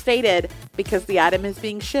seller stated, because the item is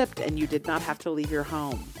being shipped and you did not have to leave your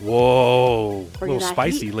home. Whoa. A little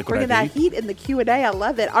spicy liquid IV. Bringing that heat in the Q&A. I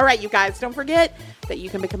love it. All right, you guys, don't forget that you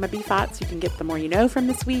can become a BFOTS. You can get The More You Know from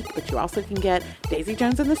this week, but you also can get Daisy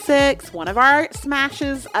Jones and the Six, one of our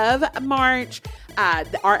smashes of March.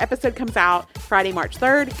 Our episode comes out Friday, March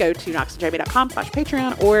 3rd. Go to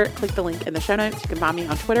knoxandjamie.com/Patreon or click the link in the show notes. You can find me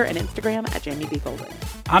on Twitter and Instagram at Jamie B. Golden.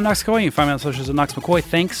 I'm Knox McCoy. You can find me on socials at Knox McCoy.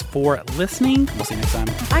 Thanks for listening. We'll see you next time.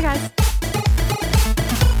 Bye, guys.